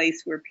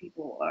workplace where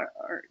people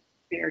are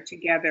there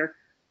together,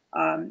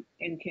 and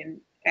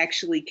can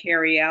actually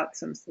carry out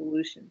some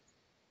solutions.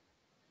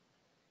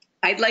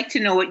 I'd like to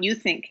know what you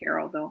think,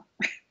 Carol, though.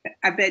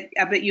 I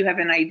bet you have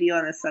an idea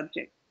on the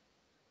subject.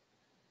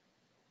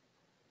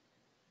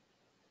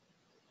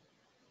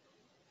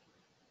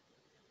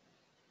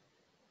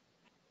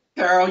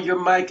 Carol,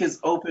 your mic is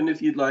open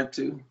if you'd like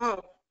to. Oh,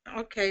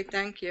 okay,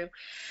 thank you.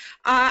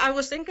 I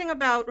was thinking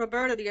about,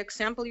 Roberta, the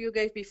example you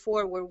gave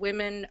before, where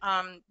women,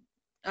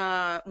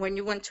 when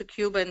you went to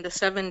Cuba in the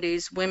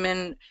 70s,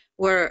 women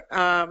were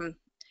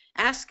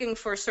asking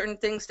for certain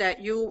things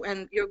that you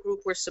and your group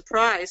were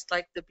surprised,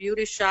 like the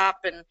beauty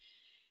shop, and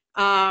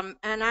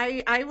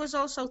I was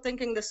also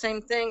thinking the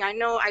same thing. I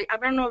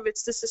don't know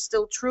if this is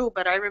still true,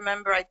 but I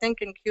remember, I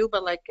think in Cuba,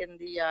 like in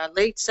the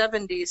late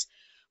 70s,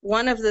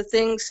 one of the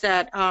things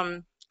that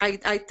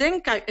I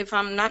think, if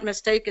I'm not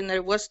mistaken,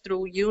 it was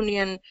through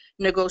union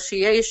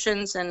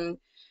negotiations and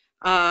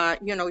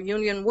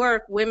union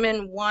work,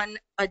 women won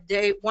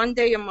one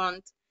day a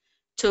month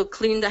to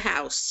clean the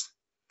house.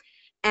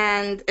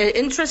 And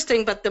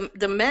interesting, but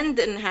the men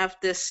didn't have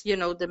this,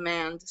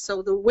 demand.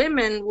 So the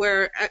women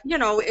were,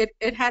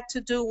 it had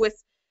to do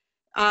with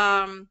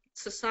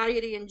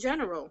society in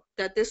general,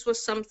 that this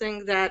was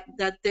something that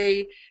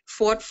they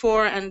fought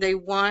for and they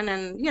won,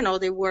 and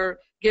they were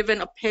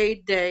given a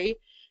paid day.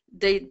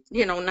 They,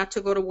 not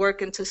to go to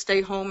work and to stay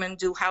home and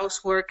do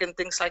housework and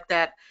things like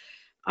that.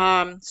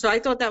 So I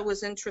thought that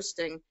was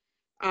interesting.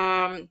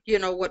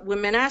 What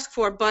women asked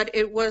for, but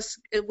it was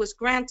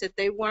granted.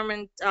 They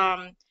weren't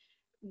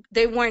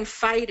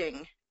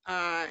fighting,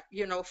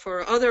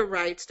 for other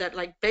rights, that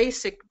like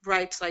basic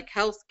rights like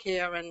health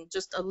care and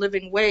just a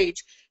living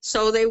wage.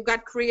 So they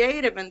got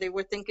creative and they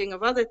were thinking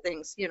of other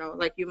things,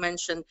 like you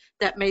mentioned,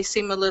 that may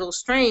seem a little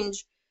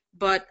strange,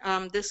 but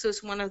this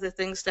is one of the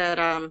things that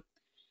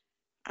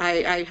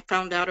I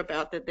found out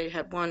about, that they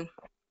had won.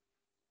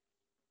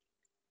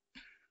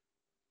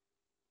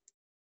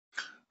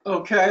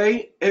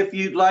 Okay, if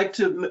you'd like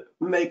to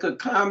make a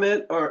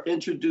comment or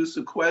introduce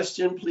a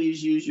question,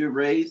 please use your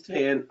raised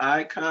hand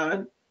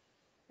icon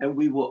and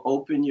we will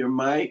open your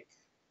mic.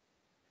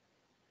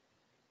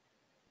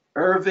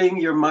 Irving,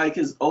 your mic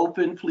is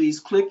open. Please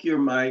click your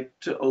mic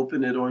to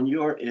open it on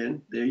your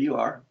end. There you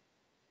are.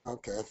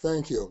 Okay,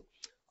 thank you.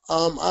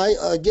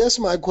 I guess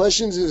my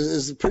questions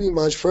is pretty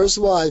much, first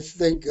of all, I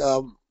think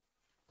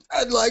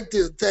I'd like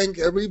to thank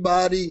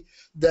everybody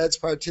that's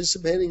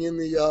participating in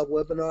the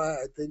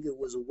webinar. I think it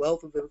was a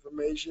wealth of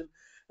information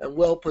and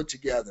well put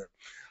together.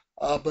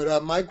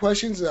 But my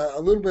questions are a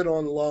little bit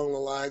along the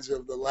lines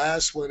of the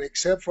last one,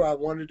 except for I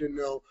wanted to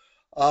know,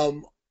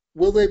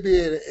 will there be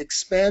an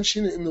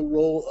expansion in the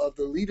role of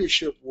the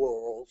leadership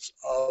roles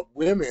of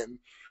women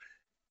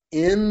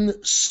in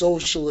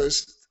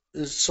socialism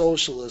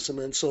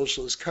and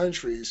socialist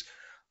countries,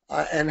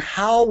 and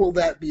how will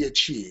that be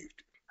achieved?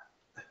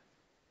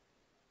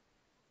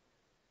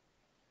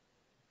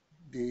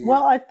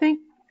 Well, I think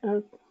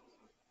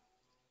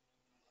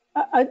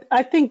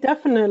I think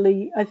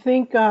definitely. I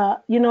think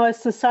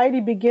as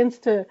society begins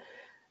to,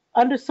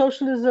 under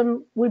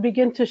socialism, we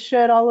begin to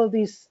shed all of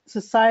these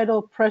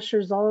societal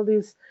pressures, all of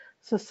these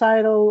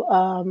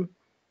societal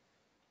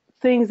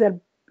things that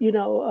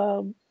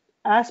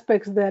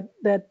aspects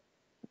that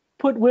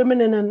put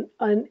women in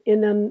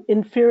an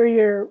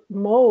inferior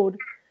mode,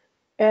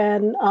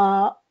 and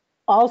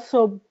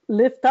also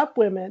lift up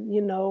women.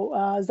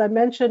 As I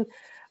mentioned,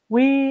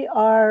 we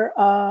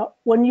are,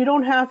 when you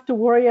don't have to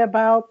worry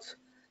about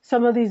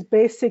some of these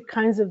basic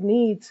kinds of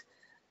needs,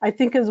 I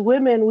think as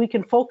women, we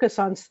can focus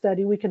on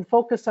study, we can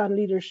focus on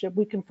leadership,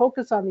 we can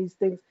focus on these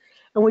things,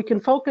 and we can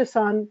focus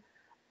on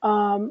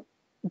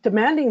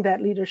demanding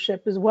that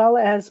leadership, as well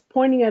as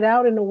pointing it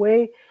out in a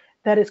way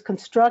that is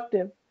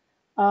constructive.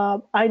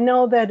 I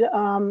know that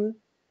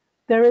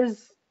there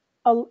is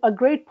a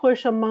great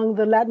push among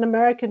the Latin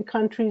American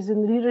countries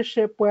in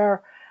leadership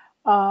where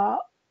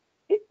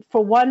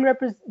for one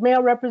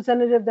male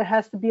representative, there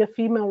has to be a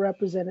female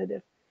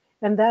representative.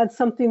 And that's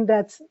something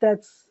that's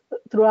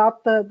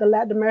throughout the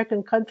Latin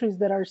American countries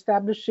that are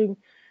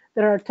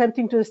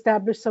attempting to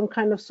establish some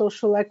kind of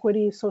social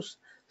equity,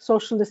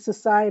 socialist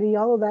society,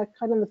 all of that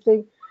kind of a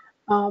thing.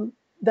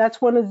 That's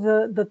one of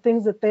the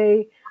things that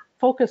they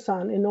focus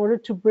on. In order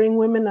to bring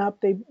women up,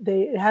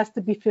 it has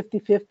to be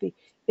 50-50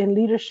 in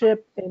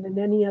leadership and in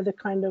any other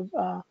kind of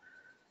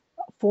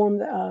form,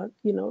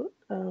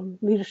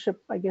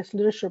 leadership, I guess,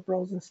 leadership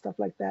roles and stuff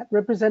like that,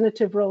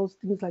 representative roles,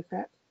 things like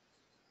that.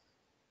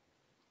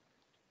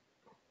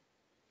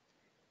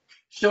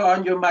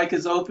 Sean, your mic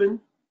is open.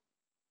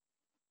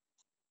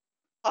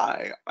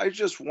 Hi, I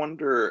just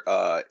wonder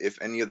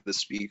if any of the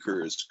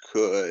speakers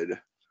could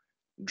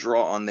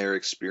draw on their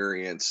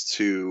experience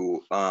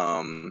to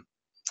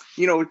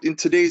in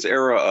today's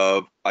era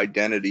of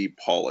identity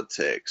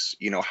politics,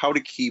 how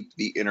to keep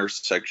the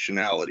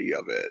intersectionality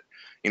of it,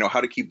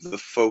 how to keep the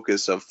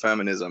focus of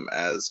feminism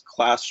as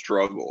class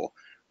struggle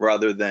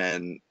rather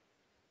than,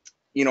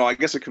 I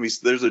guess it can be,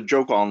 there's a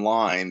joke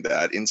online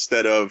that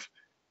instead of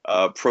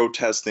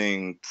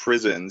protesting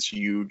prisons,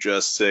 you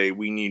just say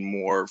we need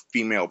more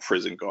female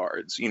prison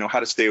guards, how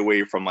to stay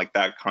away from like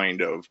that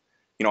kind of,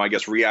 I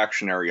guess,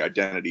 reactionary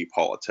identity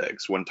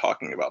politics when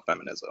talking about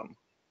feminism.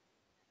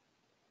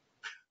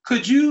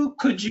 Could you,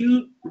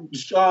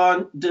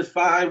 Sean,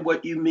 define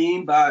what you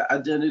mean by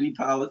identity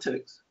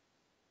politics?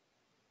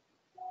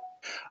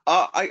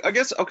 I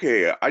guess,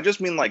 okay, I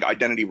just mean like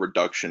identity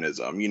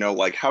reductionism,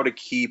 like how to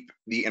keep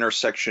the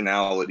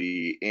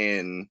intersectionality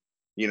in,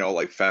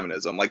 like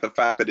feminism, like the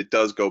fact that it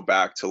does go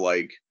back to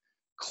like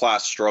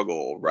class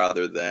struggle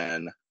rather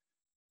than,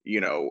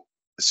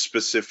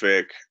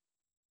 specific,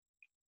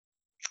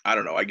 I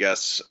don't know, I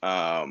guess,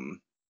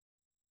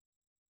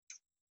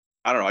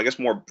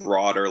 more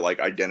broader like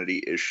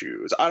identity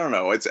issues. I don't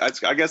know. It's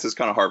I guess it's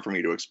kind of hard for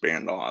me to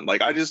expand on.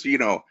 Like I just,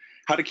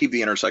 how to keep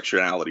the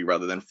intersectionality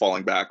rather than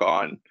falling back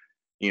on,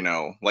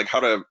 like how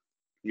to,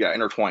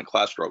 intertwine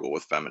class struggle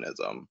with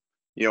feminism.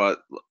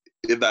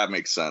 If that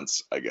makes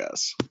sense, I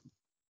guess.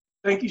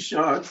 Thank you,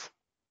 Sean.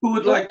 Who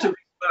would like to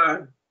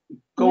respond?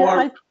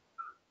 Go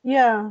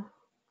Yeah,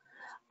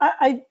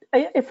 on.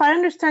 if I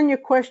understand your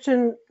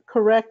question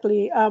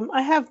correctly,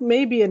 I have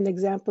maybe an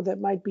example that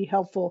might be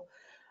helpful.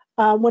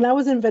 When I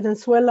was in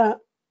Venezuela,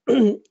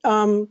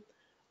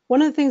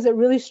 one of the things that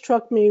really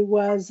struck me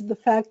was the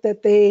fact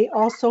that they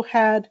also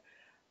had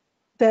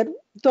that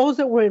those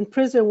that were in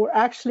prison were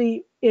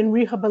actually in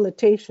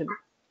rehabilitation.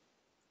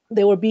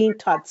 They were being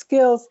taught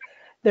skills,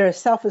 their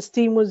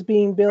self-esteem was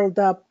being built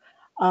up,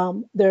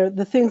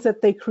 the things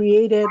that they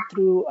created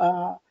through,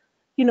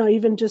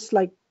 even just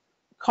like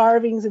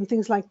carvings and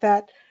things like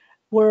that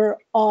were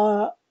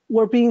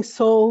being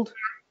sold,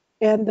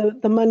 and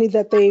the money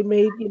that they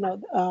made,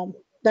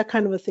 that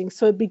kind of a thing.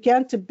 So it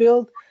began to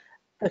build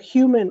a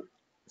human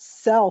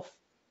self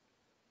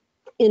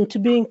into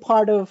being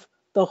part of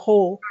the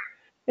whole.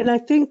 And I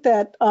think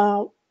that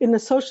in a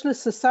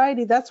socialist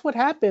society, that's what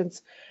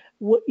happens.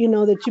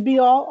 That you be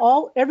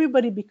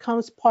everybody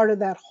becomes part of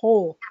that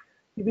whole.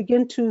 You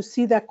begin to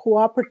see that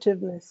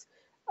cooperativeness.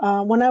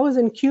 When I was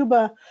in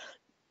Cuba,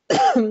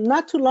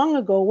 not too long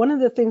ago, one of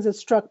the things that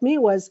struck me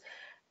was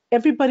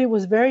everybody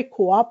was very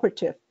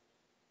cooperative.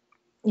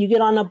 You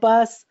get on a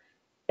bus,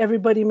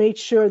 everybody made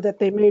sure that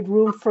they made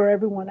room for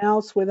everyone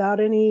else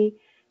without any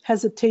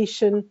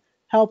hesitation,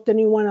 helped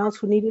anyone else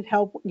who needed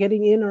help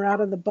getting in or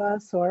out of the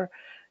bus, or,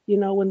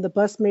 when the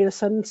bus made a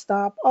sudden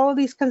stop, all of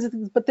these kinds of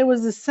things. But there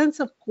was this sense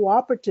of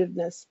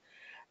cooperativeness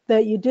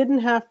that you didn't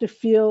have to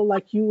feel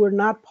like you were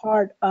not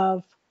part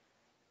of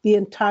the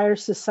entire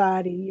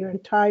society, your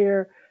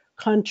entire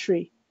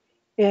country.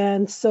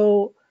 And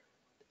so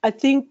I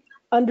think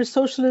under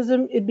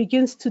socialism, it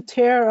begins to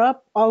tear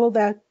up all of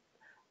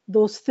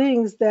those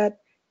things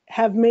that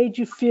have made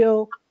you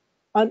feel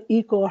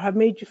unequal, or have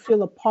made you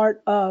feel a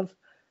part of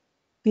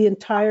the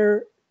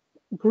entire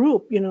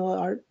group,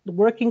 the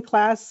working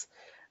class,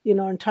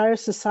 entire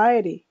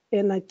society.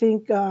 And I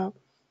think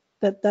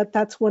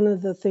that's one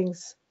of the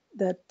things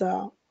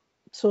that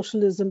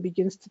socialism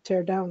begins to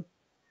tear down.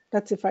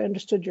 That's if I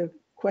understood your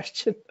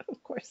question,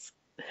 of course.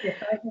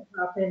 If I can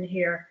hop in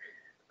here,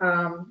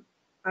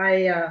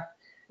 I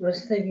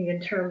was thinking in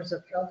terms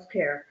of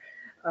healthcare.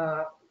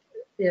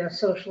 In a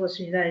socialist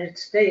United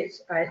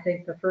States, I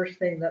think the first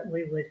thing that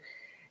we would,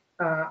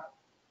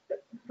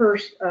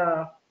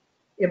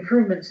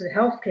 improvements in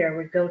healthcare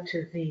would go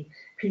to the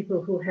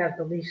people who have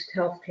the least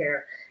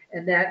healthcare,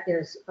 and that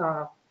is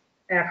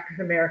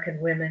African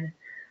American women,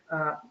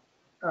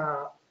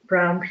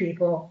 brown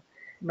people,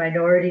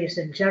 minorities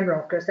in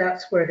general, because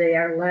that's where they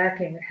are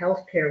lacking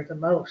healthcare the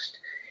most.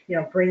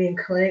 Bringing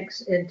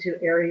clinics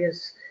into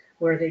areas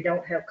where they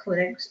don't have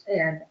clinics,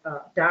 and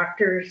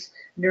doctors,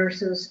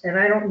 nurses, and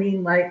I don't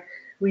mean like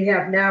we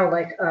have now,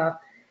 like a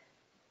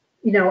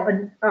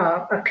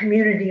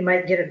community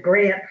might get a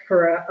grant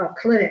for a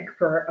clinic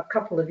for a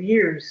couple of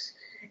years,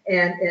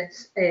 and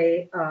it's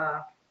a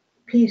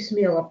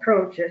piecemeal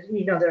approach.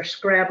 They're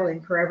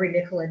scrabbling for every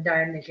nickel and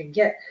dime they can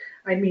get.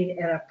 I mean,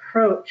 an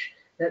approach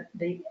that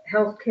the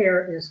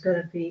healthcare is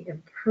going to be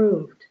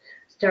improved,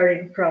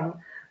 starting from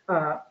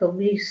the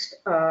least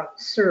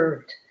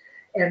served,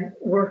 and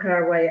work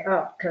our way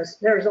up, because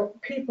there's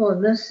people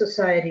in this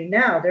society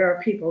now, there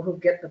are people who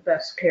get the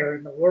best care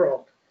in the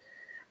world,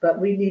 but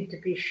we need to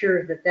be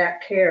sure that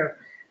that care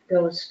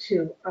goes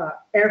to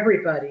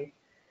everybody.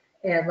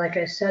 And like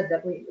I said,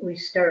 that we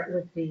start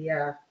with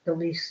the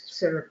least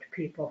served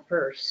people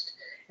first.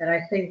 And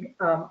I think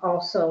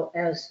also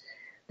as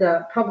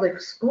the public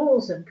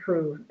schools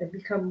improve and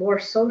become more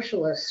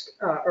socialist,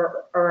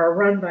 or are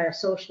run by a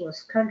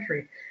socialist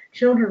country,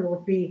 children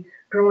will be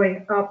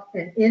growing up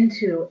and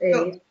into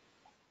a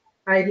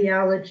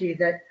ideology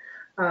that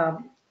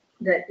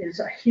that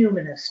is a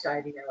humanist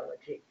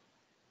ideology.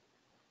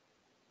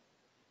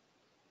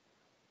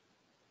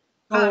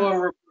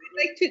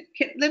 like to,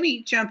 let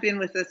me jump in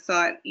with a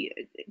thought,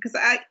 because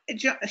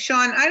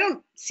Sean, I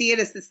don't see it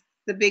as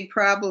the big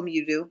problem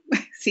you do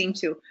seem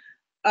to.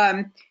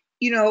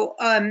 You know,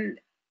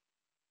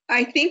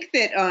 I think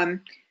that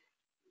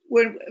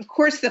when, of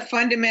course, the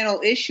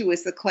fundamental issue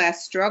is the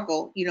class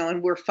struggle, you know,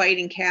 and we're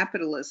fighting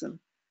capitalism.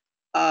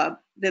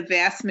 The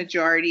vast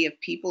majority of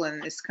people in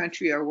this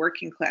country are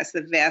working class.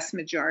 The vast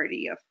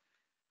majority of,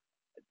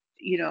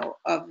 you know,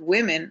 of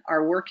women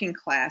are working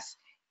class.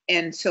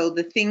 And so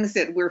the things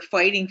that we're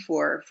fighting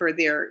for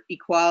their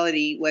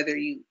equality, whether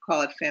you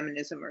call it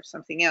feminism or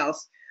something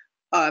else,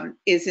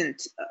 is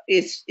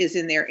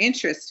in their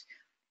interest.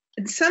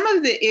 And some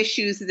of the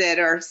issues that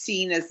are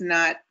seen as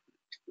not,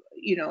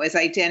 you know, as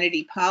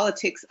identity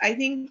politics, I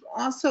think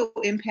also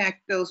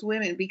impact those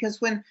women, because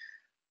when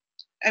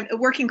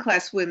working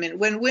class women,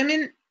 when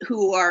women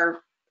who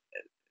are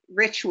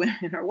rich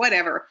women or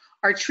whatever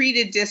are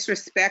treated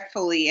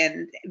disrespectfully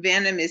and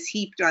venom is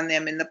heaped on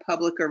them in the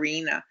public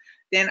arena,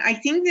 then I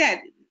think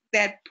that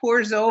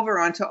pours over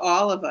onto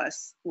all of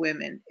us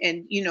women,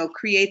 and, you know,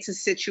 creates a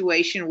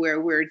situation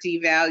where we're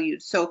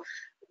devalued. So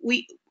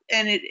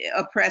and it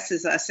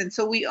oppresses us. And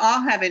so we all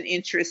have an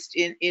interest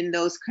in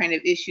those kind of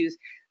issues.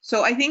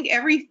 So I think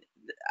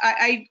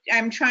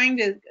I'm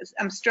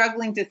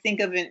struggling to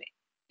think of an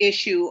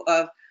issue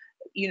of,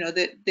 you know,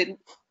 that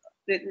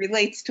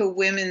relates to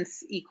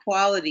women's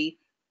equality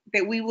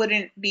that we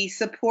wouldn't be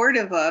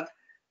supportive of,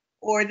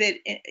 or that,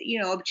 you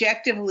know,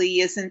 objectively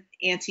isn't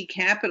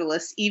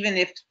anti-capitalist, even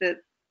if the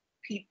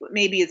people,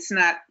 maybe it's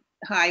not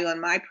high on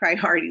my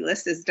priority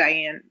list, as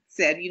Diane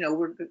said, you know,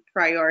 we're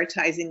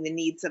prioritizing the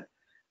needs of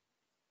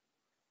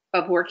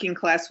working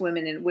class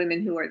women and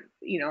women who are,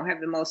 you know, have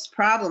the most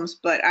problems.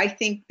 But I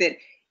think that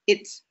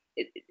it's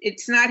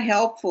not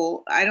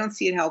helpful. I don't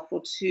see it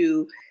helpful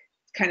to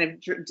kind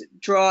of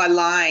draw a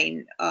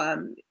line,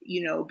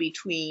 you know,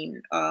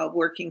 between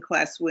working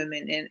class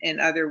women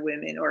and other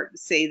women, or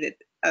say that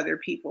other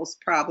people's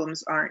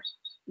problems aren't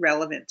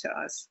relevant to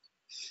us.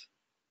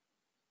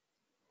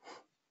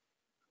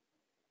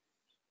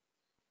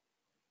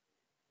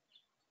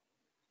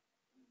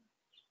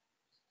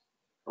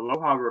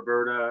 Aloha,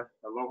 Roberta.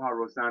 Aloha,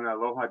 Rossana.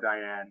 Aloha,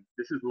 Diane.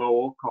 This is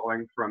Lowell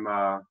calling from,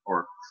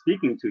 or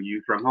speaking to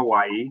you from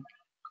Hawaii.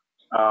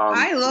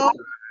 Hi, Lowell.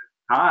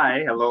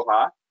 Hi,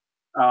 aloha.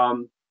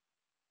 I'm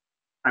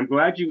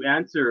glad you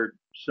answered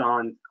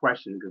Sean's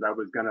question, because I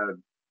was going to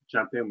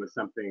jump in with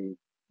something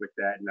with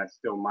that, and I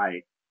still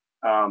might.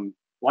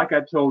 Like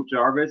I told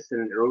Jarvis in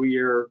an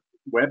earlier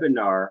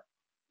webinar,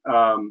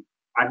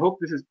 I hope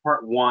this is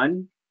part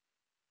one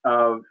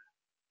of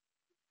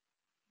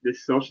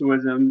this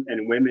Socialism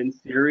and Women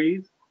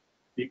series,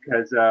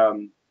 because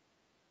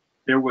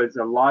there was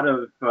a lot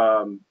of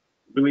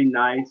really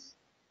nice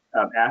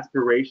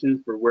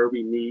aspirations for where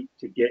we need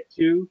to get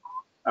to.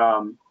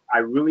 I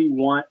really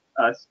want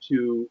us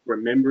to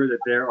remember that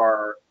there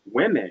are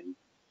women,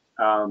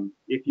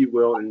 if you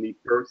will, in the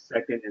first,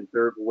 second, and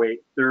third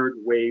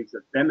waves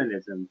of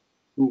feminism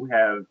who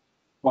have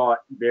fought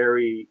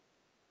very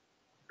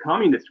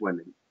communist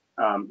women,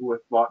 who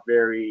have fought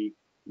very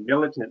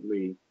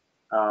militantly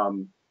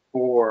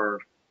for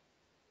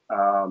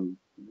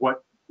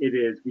what it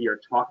is we are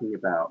talking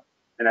about.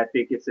 And I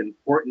think it's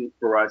important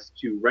for us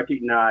to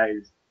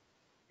recognize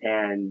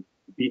and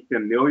be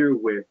familiar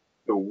with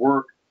the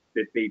work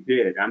that they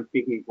did. I'm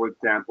thinking, for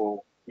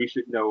example, we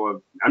should know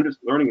of, I'm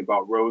just learning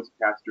about Rose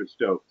Pastor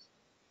Stokes.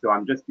 So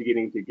I'm just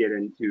beginning to get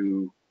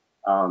into,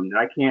 and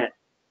I'm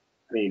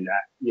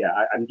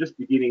just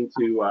beginning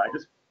to, I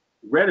just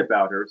read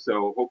about her,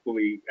 so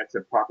hopefully that's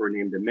a proper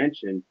name to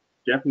mention.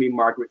 Definitely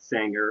Margaret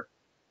Sanger,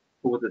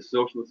 who was a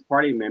Socialist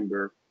Party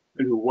member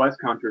and who was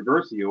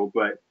controversial,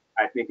 but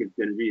I think has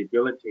been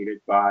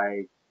rehabilitated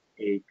by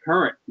a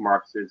current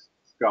Marxist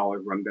scholar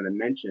who I'm going to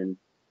mention,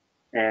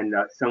 and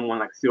someone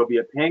like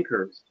Sylvia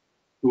Pankhurst,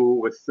 who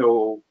was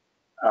so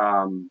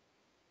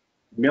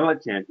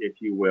militant,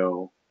 if you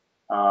will,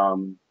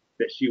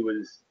 that she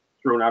was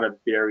thrown out of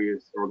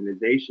various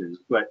organizations.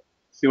 But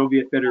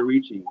Sylvia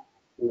Federici,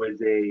 who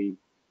is a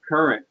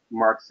current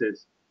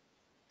Marxist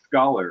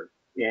scholar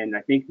in,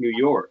 I think, New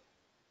York,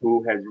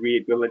 who has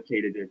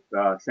rehabilitated it,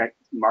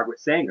 Margaret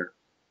Sanger,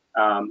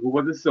 who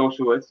was a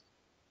socialist,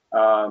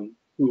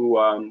 who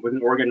was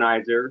an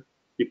organizer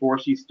before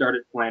she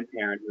started Planned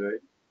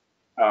Parenthood.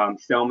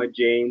 Selma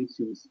James,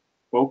 who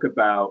spoke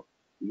about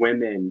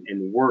women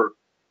and work,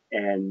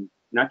 and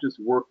not just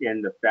work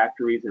in the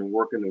factories and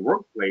work in the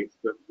workplace,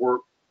 but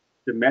work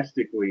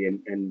domestically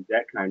and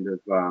that kind of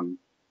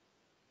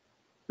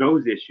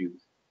those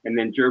issues. And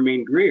then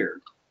Germaine Greer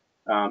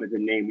is a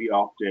name we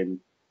often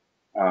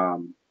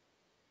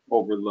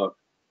overlook.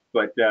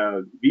 But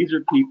these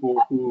are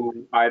people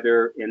who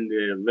either in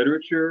the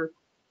literature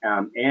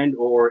and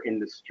or in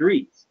the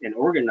streets and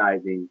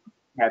organizing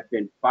have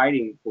been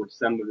fighting for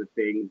some of the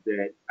things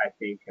that I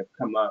think have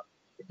come up,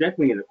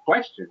 definitely in the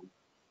question,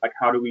 like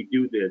how do we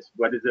do this?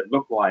 What does it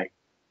look like?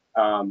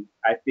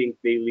 I think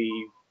they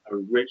leave a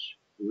rich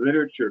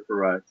literature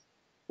for us,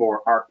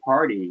 for our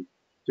party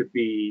to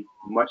be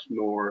much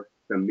more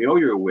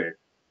familiar with.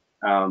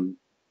 And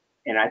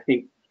I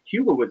think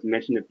Cuba was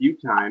mentioned a few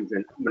times.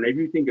 And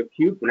whenever I think of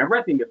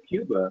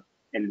Cuba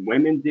and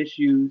women's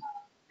issues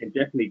and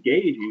definitely gay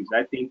issues,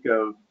 I think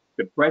of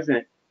the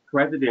present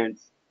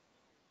president's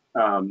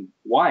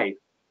wife,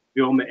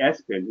 Vilma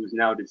Espin, who's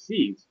now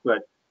deceased.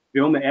 But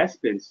Vilma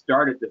Espin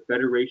started the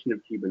Federation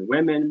of Cuban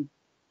Women.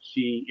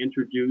 She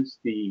introduced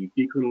the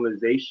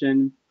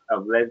decriminalization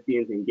of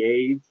lesbians and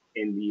gays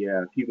in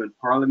the Cuban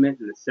parliament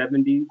in the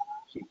 70s.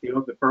 She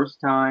failed the first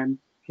time,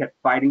 kept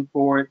fighting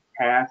for it,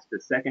 passed the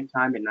second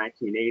time in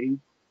 1980.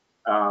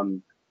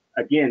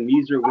 Again,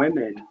 these are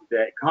women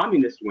that,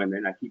 communist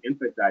women, I keep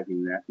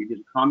emphasizing that, these are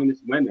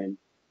communist women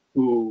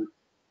who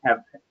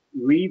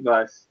leave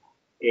us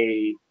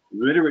a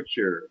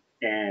literature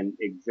and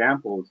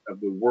examples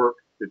of the work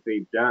that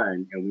they've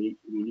done, and we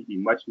need to be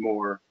much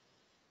more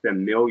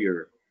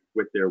familiar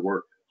with their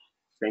work.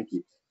 Thank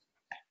you.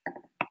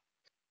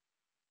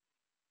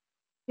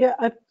 Yeah,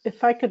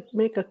 if I could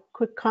make a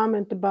quick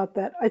comment about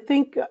that. I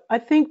think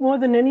more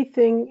than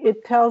anything,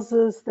 it tells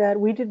us that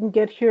we didn't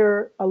get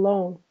here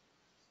alone,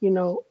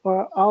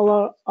 or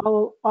all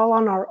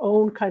on our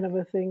own kind of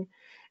a thing.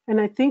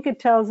 And I think it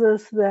tells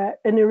us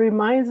that, and it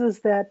reminds us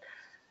that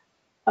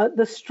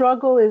the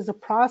struggle is a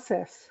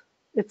process.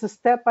 It's a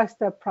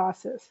step-by-step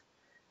process.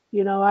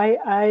 When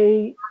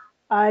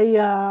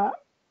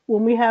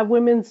we have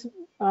women's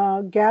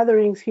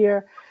gatherings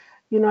here,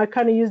 I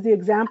kind of use the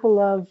example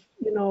of,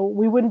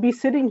 we wouldn't be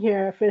sitting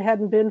here if it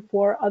hadn't been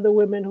for other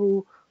women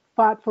who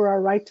fought for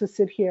our right to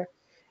sit here,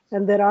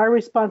 and that our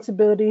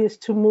responsibility is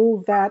to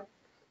move that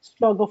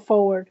struggle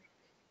forward.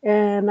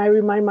 And I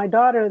remind my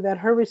daughter that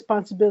her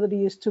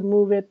responsibility is to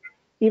move it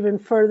even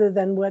further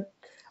than what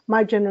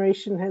my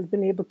generation has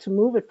been able to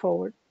move it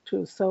forward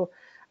to. So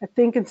I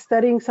think in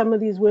studying some of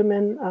these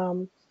women,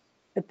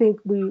 I think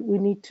we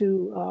need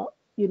to,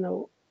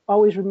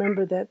 always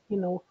remember that,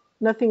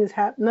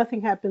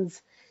 nothing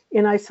happens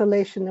in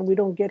isolation, and we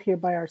don't get here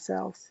by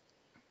ourselves.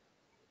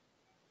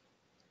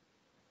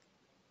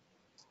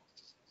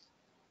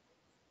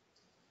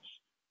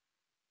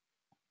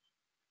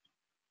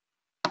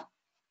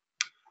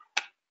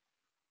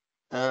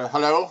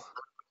 Hello,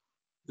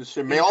 this is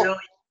Emil.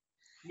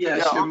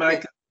 Yes, Yeah, your okay.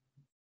 mic.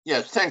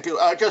 Yes, thank you.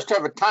 I just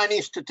have a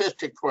tiny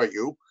statistic for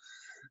you.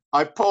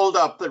 I pulled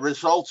up the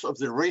results of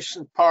the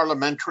recent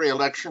parliamentary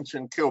elections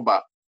in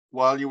Cuba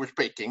while you were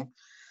speaking,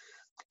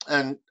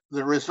 and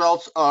the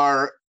results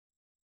are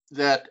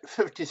that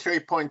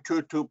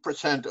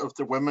 53.22% of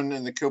the women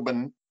in the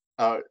Cuban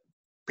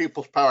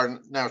People's Power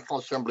National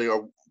Assembly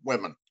are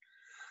women,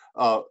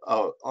 are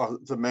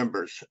the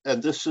members.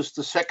 And this is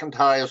the second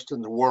highest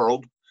in the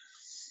world.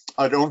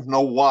 I don't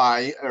know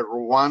why.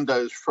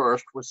 Rwanda is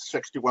first with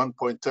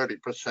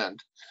 61.30%.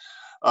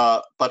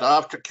 But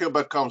after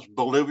Cuba comes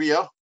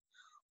Bolivia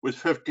with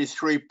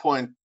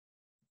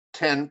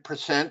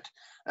 53.10%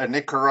 and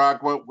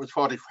Nicaragua with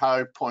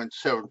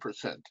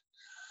 45.7%.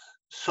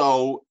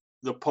 So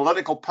the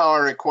political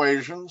power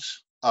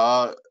equations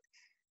are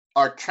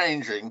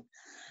changing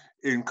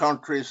in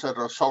countries that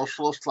are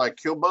socialist like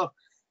Cuba,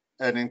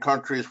 and in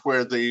countries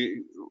where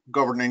the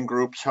governing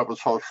groups have a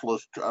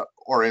socialist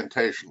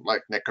orientation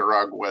like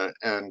Nicaragua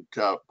and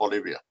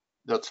Bolivia.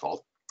 That's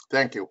all.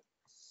 Thank you.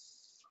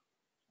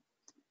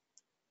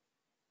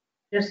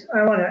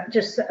 I want to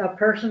just a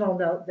personal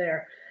note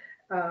there.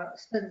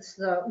 Since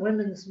the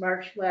Women's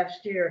March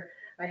last year,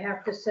 I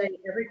have to say,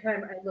 every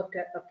time I look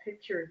at a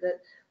picture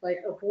that,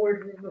 like a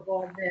boardroom of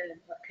all men,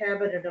 a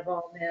cabinet of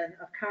all men,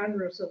 a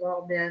Congress of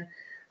all men,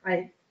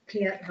 I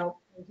can't help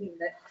thinking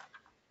that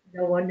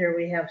no wonder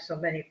we have so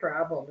many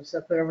problems.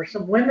 If there were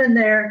some women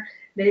there,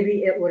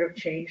 maybe it would have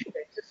changed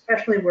things,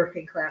 especially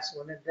working class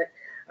women. But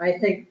I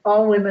think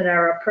all women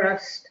are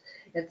oppressed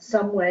in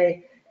some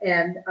way,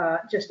 and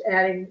just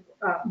adding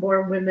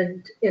more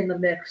women in the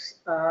mix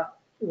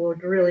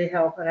would really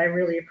help. And I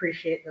really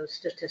appreciate those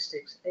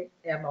statistics,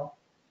 Emil.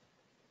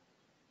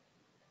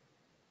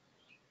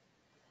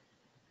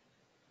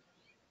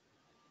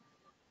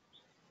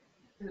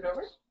 Is it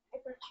over? I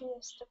thought you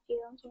used to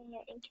feel when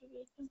you're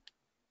interviewing.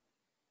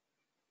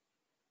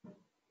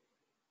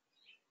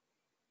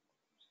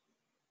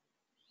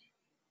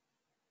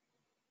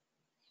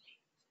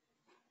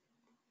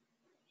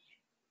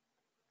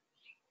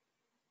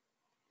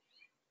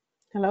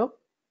 Hello?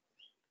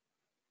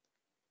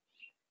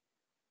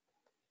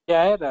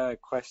 Yeah, I had a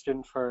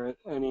question for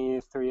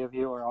any three of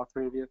you or all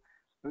three of you.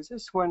 I was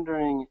just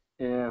wondering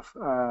if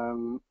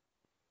under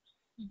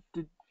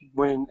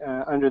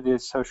the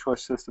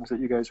socialist systems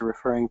that you guys are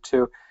referring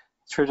to,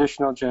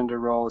 traditional gender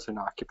roles in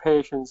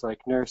occupations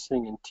like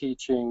nursing and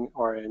teaching,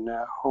 or in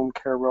home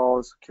care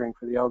roles, caring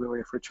for the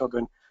elderly or for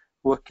children,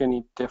 look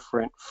any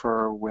different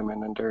for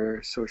women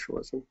under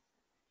socialism?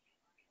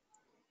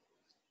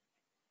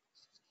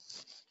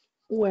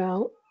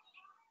 Well,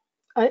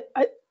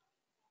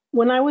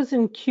 when I was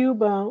in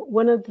Cuba,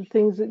 one of the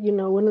things that,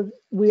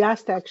 we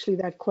asked actually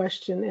that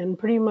question, and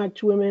pretty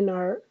much women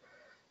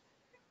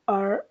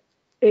are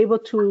able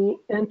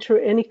to enter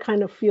any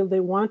kind of field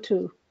they want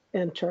to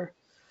enter.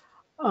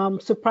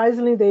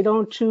 Surprisingly, they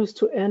don't choose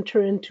to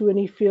enter into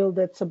any field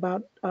that's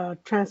about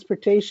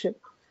transportation,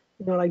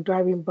 like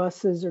driving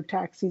buses or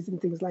taxis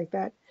and things like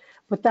that.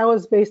 But that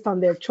was based on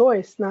their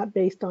choice, not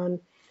based on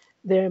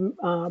them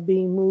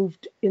being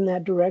moved in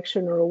that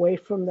direction or away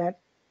from that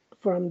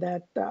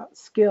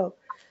skill.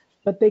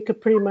 But they could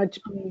pretty much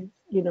be,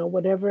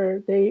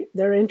 whatever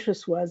their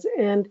interest was.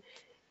 And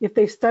if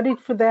they studied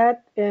for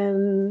that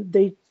and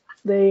they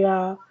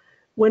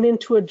went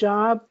into a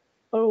job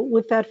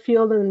with that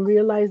field and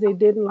realized they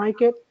didn't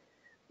like it,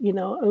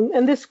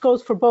 and this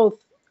goes for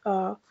both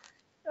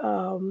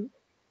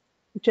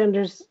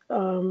genders.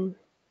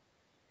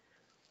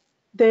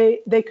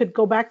 They could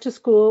go back to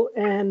school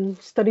and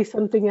study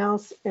something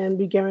else and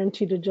be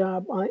guaranteed a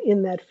job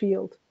in that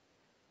field.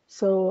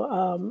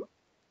 So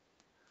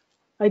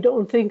I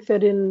don't think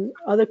that in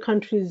other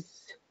countries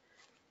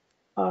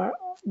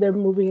they're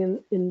moving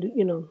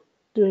in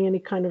doing any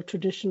kind of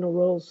traditional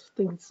roles. I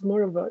think it's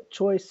more of a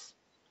choice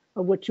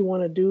of what you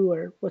want to do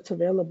or what's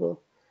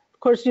available. Of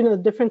course,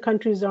 different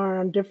countries are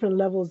on different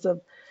levels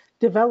of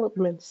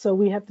development, so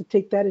we have to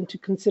take that into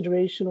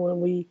consideration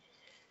when we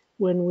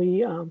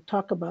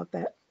talk about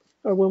that,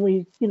 or when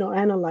we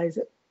analyze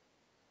it.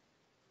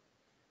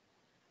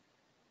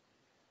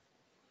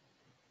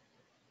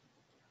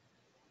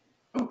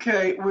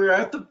 Okay, we're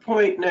at the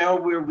point now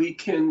where we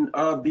can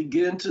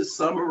begin to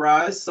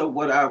summarize. So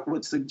what I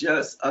would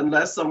suggest,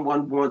 unless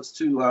someone wants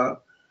to,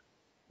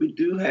 we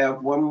do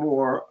have one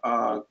more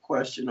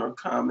question or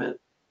comment.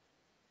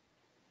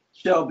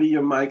 Shelby,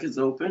 your mic is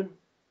open.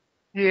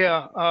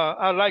 Yeah,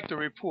 I like the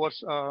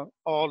reports,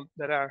 all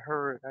that I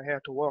heard. I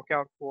had to walk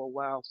out for a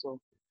while, so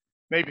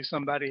maybe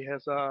somebody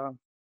has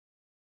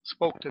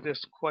spoke to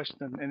this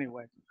question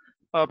anyway.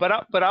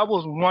 But I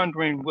was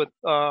wondering, with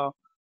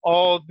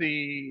all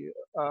the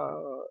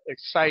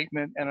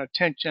excitement and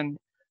attention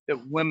that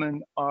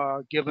women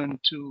are given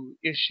to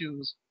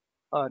issues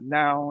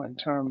now in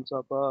terms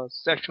of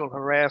sexual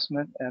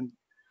harassment and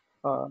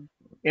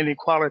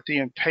inequality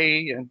in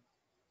pay and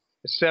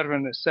et cetera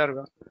and et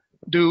cetera,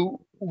 do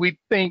we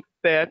think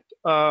that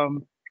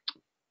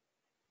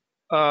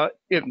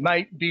it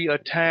might be a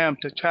time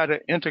to try to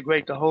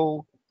integrate the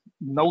whole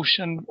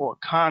notion or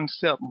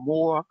concept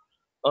more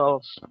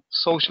of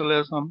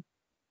socialism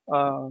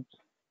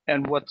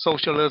and what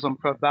socialism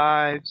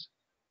provides,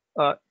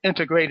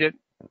 integrated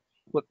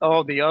with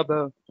all the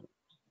other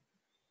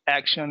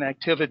action,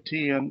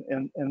 activity,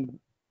 and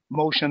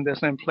motion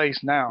that's in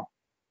place now?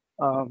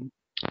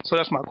 So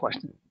that's my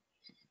question.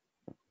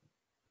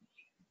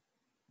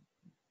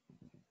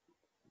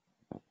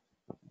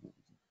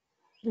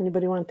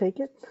 Anybody want to take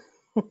it?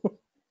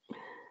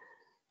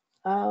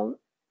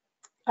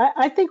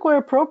 I think we're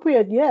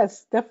appropriate.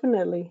 Yes,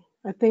 definitely.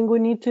 I think we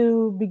need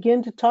to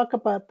begin to talk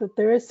about that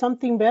there is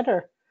something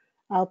better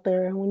out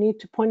there, and we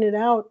need to point it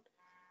out.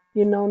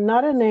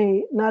 Not in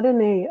a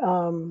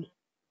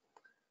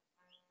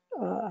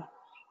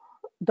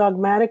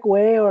dogmatic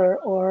way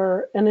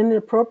or an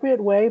inappropriate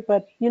way,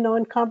 but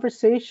in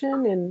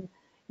conversation and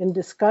in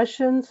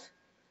discussions.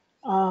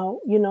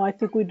 I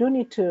think we do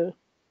need to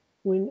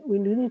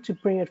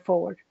bring it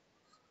forward.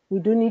 We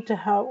do need to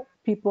help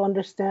people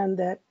understand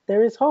that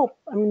there is hope.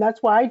 I mean,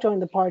 that's why I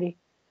joined the party,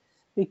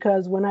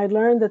 because when I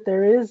learned that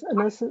there is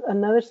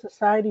another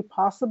society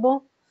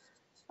possible,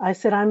 I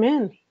said, I'm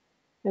in.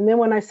 And then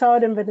when I saw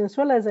it in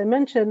Venezuela, as I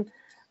mentioned,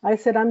 I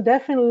said, I'm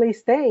definitely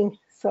staying.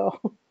 So,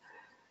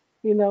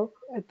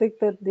 I think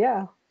that,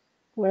 yeah,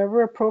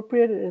 wherever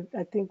appropriate,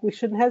 I think we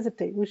shouldn't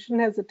hesitate. We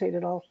shouldn't hesitate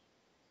at all.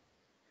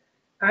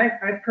 I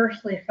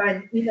personally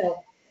find,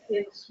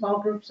 in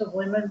small groups of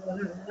women,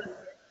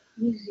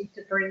 easy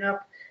to bring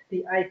up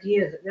the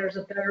idea that there's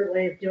a better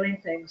way of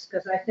doing things,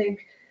 because I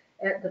think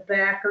at the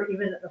back or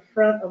even at the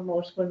front of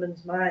most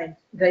women's minds,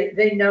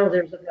 they know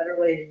there's a better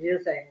way to do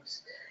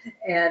things,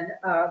 and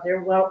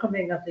they're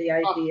welcoming of the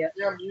idea.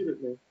 Yeah,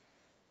 muted me.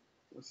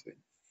 Let's see.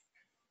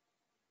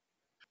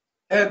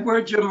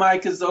 Edward, your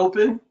mic is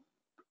open.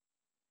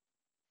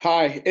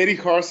 Hi, Eddie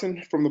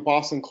Carson from the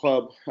Boston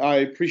Club. I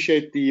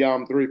appreciate the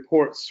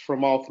reports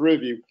from all three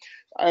of you.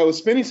 I was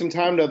spending some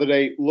time the other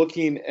day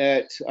looking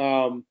at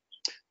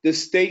the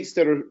states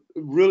that are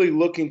really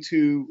looking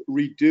to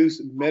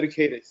reduce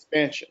Medicaid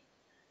expansion.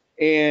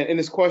 And in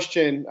this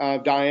question,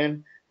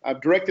 Diane, I've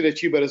directed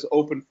at you, but it's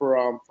open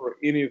for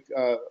any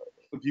of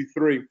you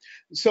three.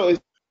 So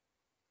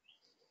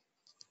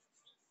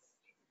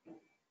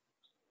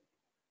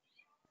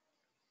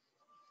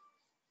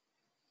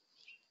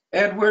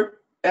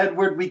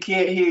Edward, we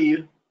can't hear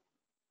you.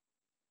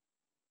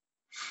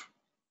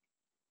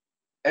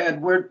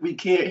 Edward, we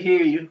can't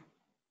hear you.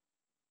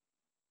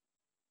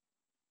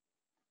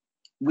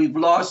 We've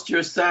lost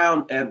your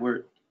sound,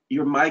 Edward.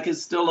 Your mic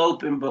is still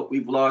open, but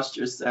we've lost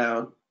your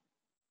sound.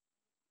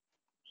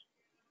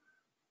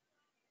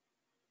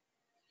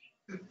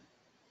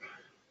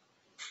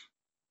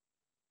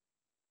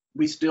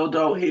 We still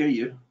don't hear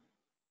you.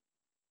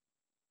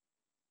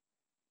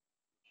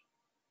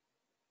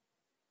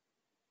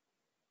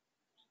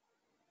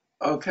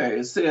 Okay,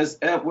 it says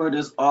Edward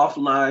is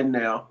offline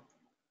now.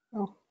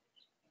 Oh.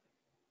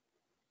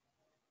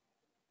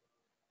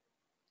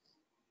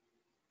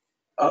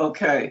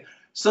 Okay.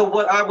 So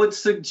what I would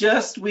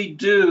suggest we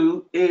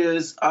do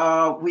is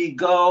we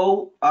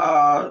go.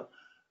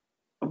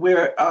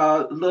 We're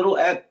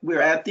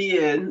we're at the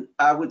end.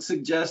 I would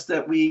suggest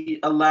that we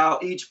allow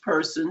each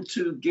person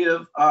to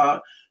give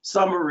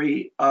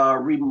summary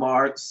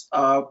remarks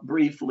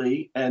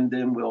briefly, and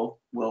then we'll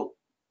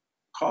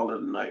call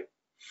it a night.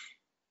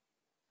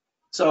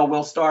 So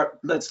let's start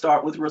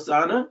with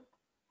Rossana.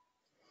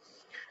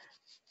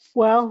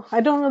 Well,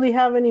 I don't really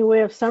have any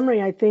way of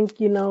summary. I think,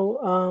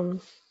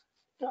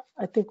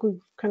 I think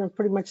we've kind of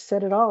pretty much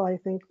said it all. I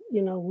think,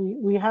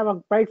 we have a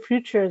bright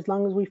future as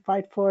long as we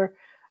fight for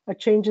a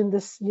change in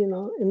this,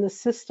 in the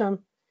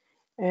system,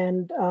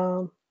 and,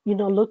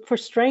 look for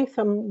strength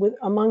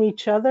among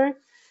each other,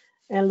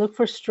 and look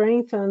for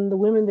strength on the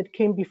women that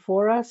came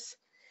before us,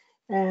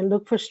 and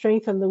look for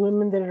strength on the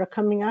women that are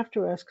coming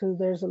after us, because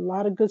there's a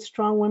lot of good,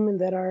 strong women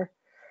that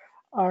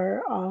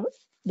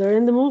they're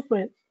in the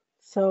movement.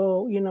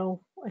 So,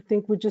 I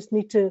think we just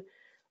need to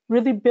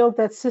really build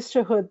that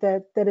sisterhood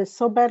that is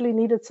so badly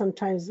needed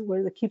sometimes,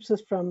 where that keeps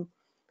us from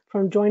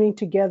joining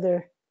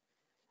together.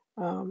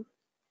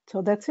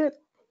 So that's it.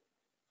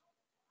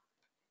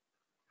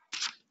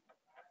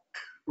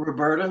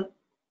 Roberta?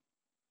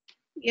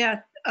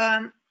 Yeah,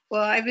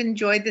 well, I've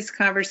enjoyed this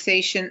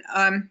conversation.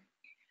 I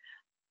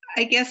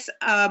guess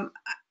I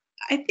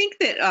think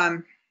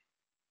that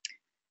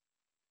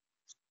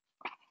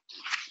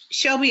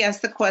Shelby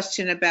asked the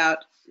question about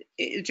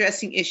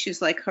addressing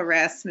issues like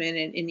harassment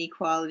and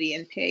inequality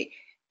in pay.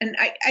 And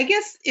I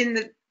guess in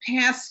the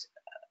past,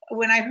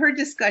 when I've heard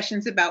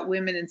discussions about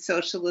women in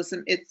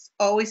socialism, it's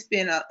always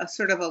been a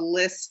sort of a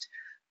list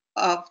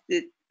of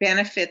the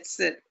benefits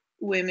that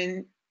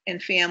women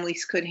and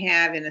families could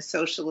have in a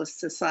socialist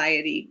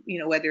society,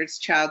 whether it's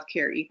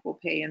childcare, equal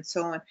pay, and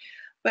so on.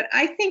 But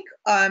I think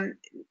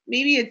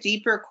maybe a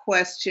deeper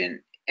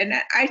question, and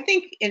I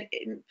think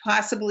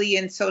possibly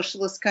in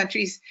socialist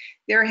countries,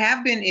 there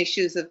have been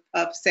issues of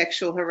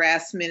sexual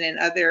harassment and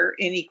other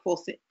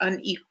unequal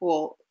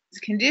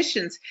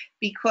conditions,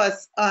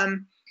 because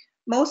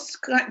most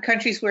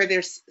countries where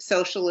there's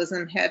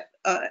socialism have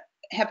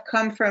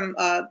come from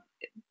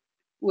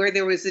where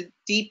there was a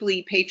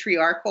deeply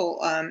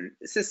patriarchal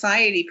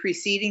society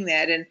preceding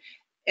that,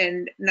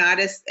 and not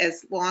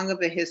as long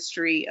of a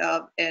history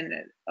of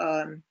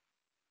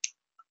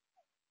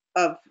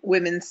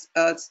women's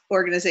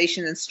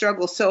organization and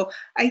struggle. So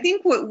I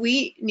think what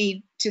we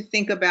need to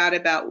think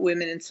about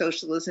women in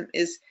socialism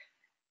is,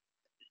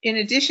 in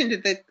addition to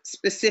the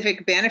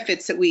specific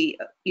benefits that we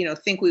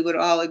think we would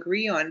all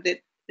agree on,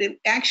 that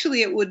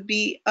actually it would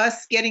be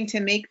us getting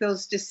to make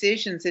those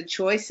decisions and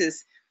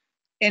choices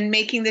and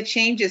making the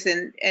changes,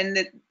 and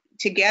that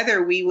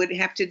together we would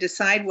have to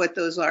decide what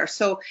those are.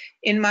 So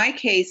in my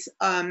case,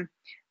 the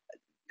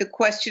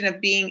question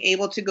of being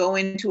able to go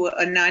into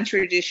a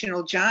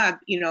non-traditional job,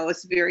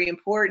 is very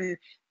important,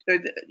 or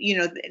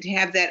to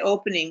have that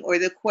opening, or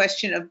the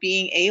question of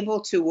being able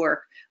to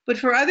work. But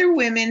for other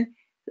women,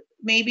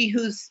 maybe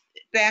whose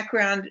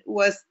background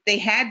was they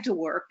had to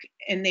work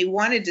and they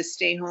wanted to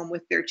stay home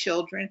with their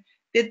children,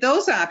 that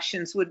those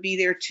options would be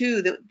there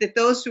too, that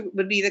those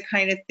would be the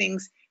kind of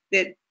things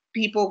that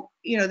people,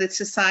 that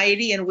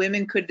society and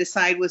women could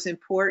decide was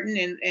important,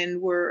 and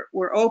were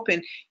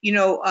open.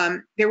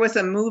 There was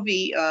a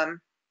movie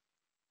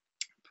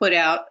put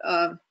out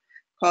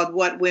called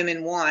What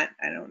Women Want.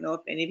 I don't know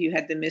if any of you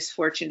had the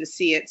misfortune to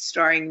see it,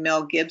 starring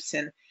Mel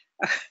Gibson.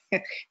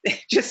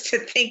 Just to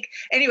think,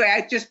 anyway,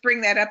 I just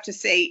bring that up to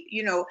say,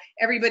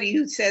 everybody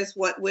who says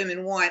what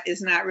women want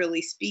is not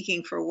really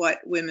speaking for what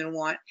women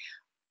want.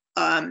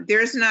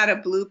 There's not a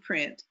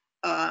blueprint.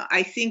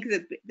 I think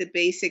that the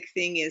basic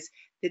thing is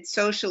that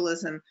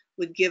socialism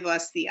would give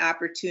us the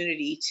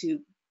opportunity to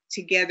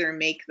together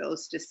make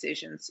those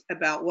decisions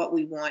about what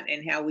we want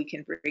and how we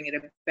can bring it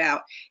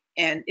about.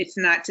 And it's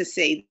not to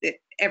say that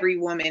every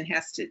woman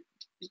has to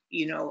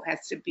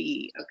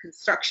be a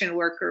construction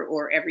worker,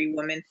 or every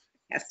woman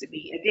has to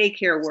be a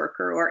daycare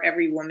worker, or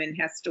every woman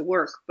has to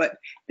work, but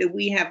that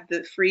we have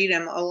the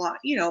freedom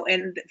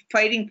and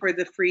fighting for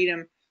the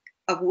freedom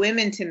of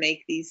women to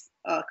make these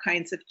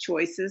kinds of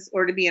choices,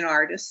 or to be an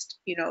artist,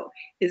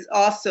 is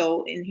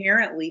also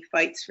inherently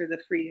fights for the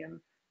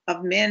freedom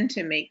of men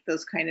to make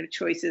those kind of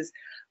choices.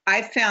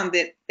 I've found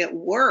that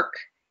work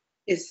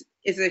is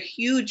a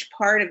huge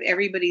part of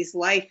everybody's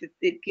life.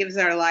 It gives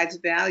our lives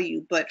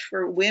value, but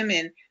for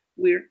women,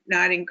 we're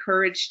not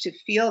encouraged to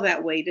feel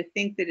that way, to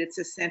think that it's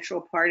a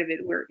central part of it.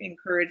 We're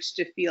encouraged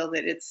to feel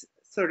that it's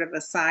sort of a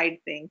side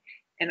thing.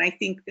 And I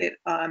think that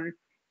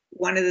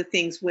one of the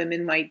things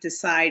women might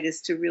decide is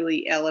to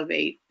really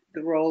elevate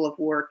the role of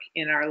work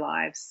in our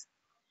lives,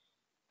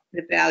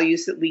 the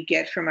values that we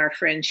get from our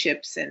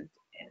friendships and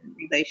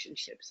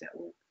relationships at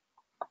work.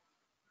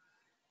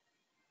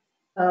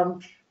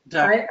 I'm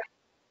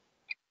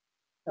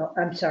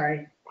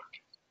sorry.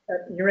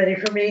 You ready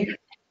for me?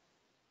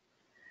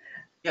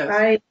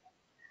 Yes.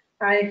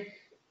 I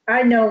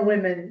know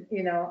women,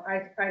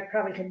 I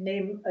probably can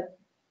name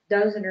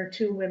dozen or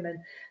two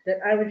women that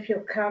I would feel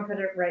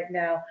confident right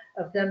now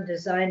of them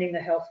designing a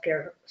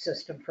healthcare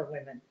system for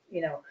women,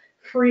 you know,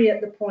 free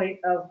at the point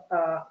of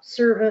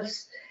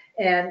service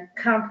and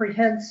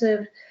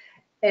comprehensive,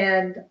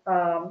 and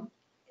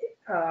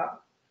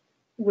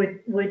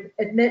would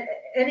admit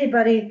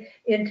anybody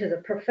into the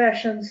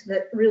professions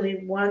that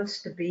really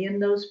wants to be in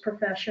those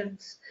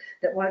professions,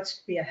 that wants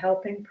to be a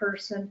helping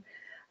person.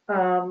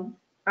 I'm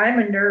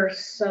a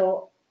nurse,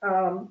 so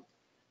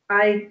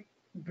I'm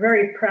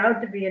very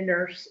proud to be a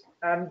nurse.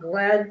 I'm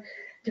glad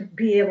to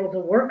be able to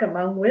work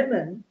among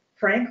women,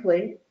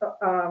 frankly,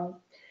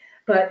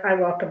 but I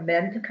welcome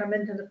men to come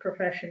into the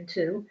profession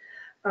too.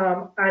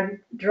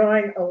 I'm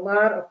drawing a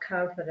lot of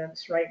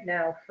confidence right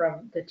now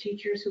from the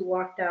teachers who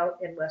walked out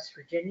in West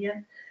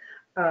Virginia,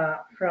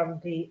 from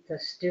the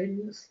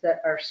students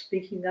that are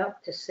speaking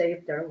up to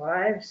save their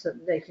lives so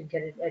that they can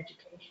get an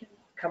education,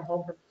 come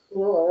home from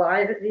school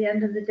alive at the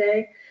end of the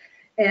day.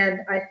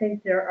 And I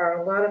think there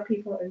are a lot of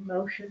people in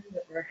motion,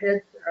 that their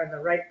heads are in the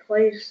right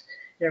place,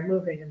 they're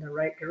moving in the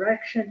right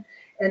direction,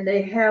 and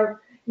they have,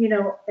 you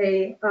know,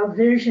 a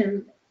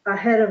vision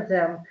ahead of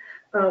them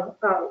of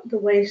the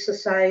way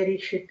society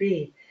should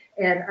be.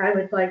 And I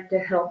would like to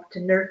help to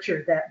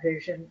nurture that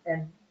vision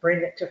and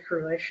bring it to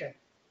fruition.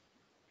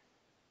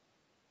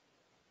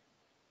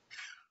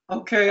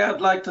 Okay,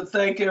 I'd like to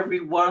thank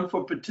everyone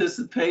for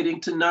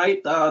participating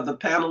tonight. The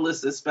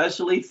panelists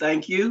especially,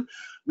 thank you.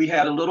 We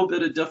had a little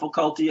bit of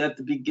difficulty at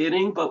the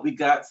beginning, but we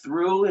got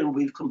through and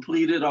we've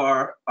completed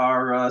our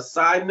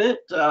assignment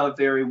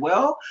very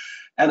well.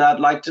 And I'd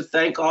like to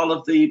thank all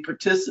of the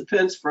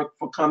participants for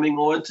coming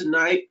on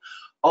tonight.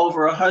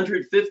 Over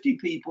 150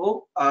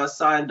 people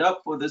signed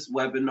up for this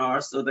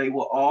webinar, so they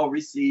will all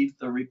receive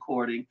the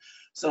recording.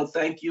 So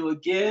thank you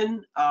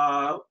again.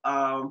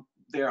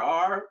 There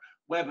are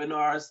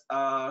webinars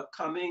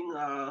coming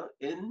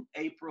in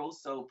April,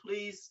 so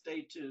please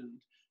stay tuned.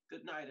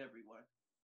 Good night, everyone.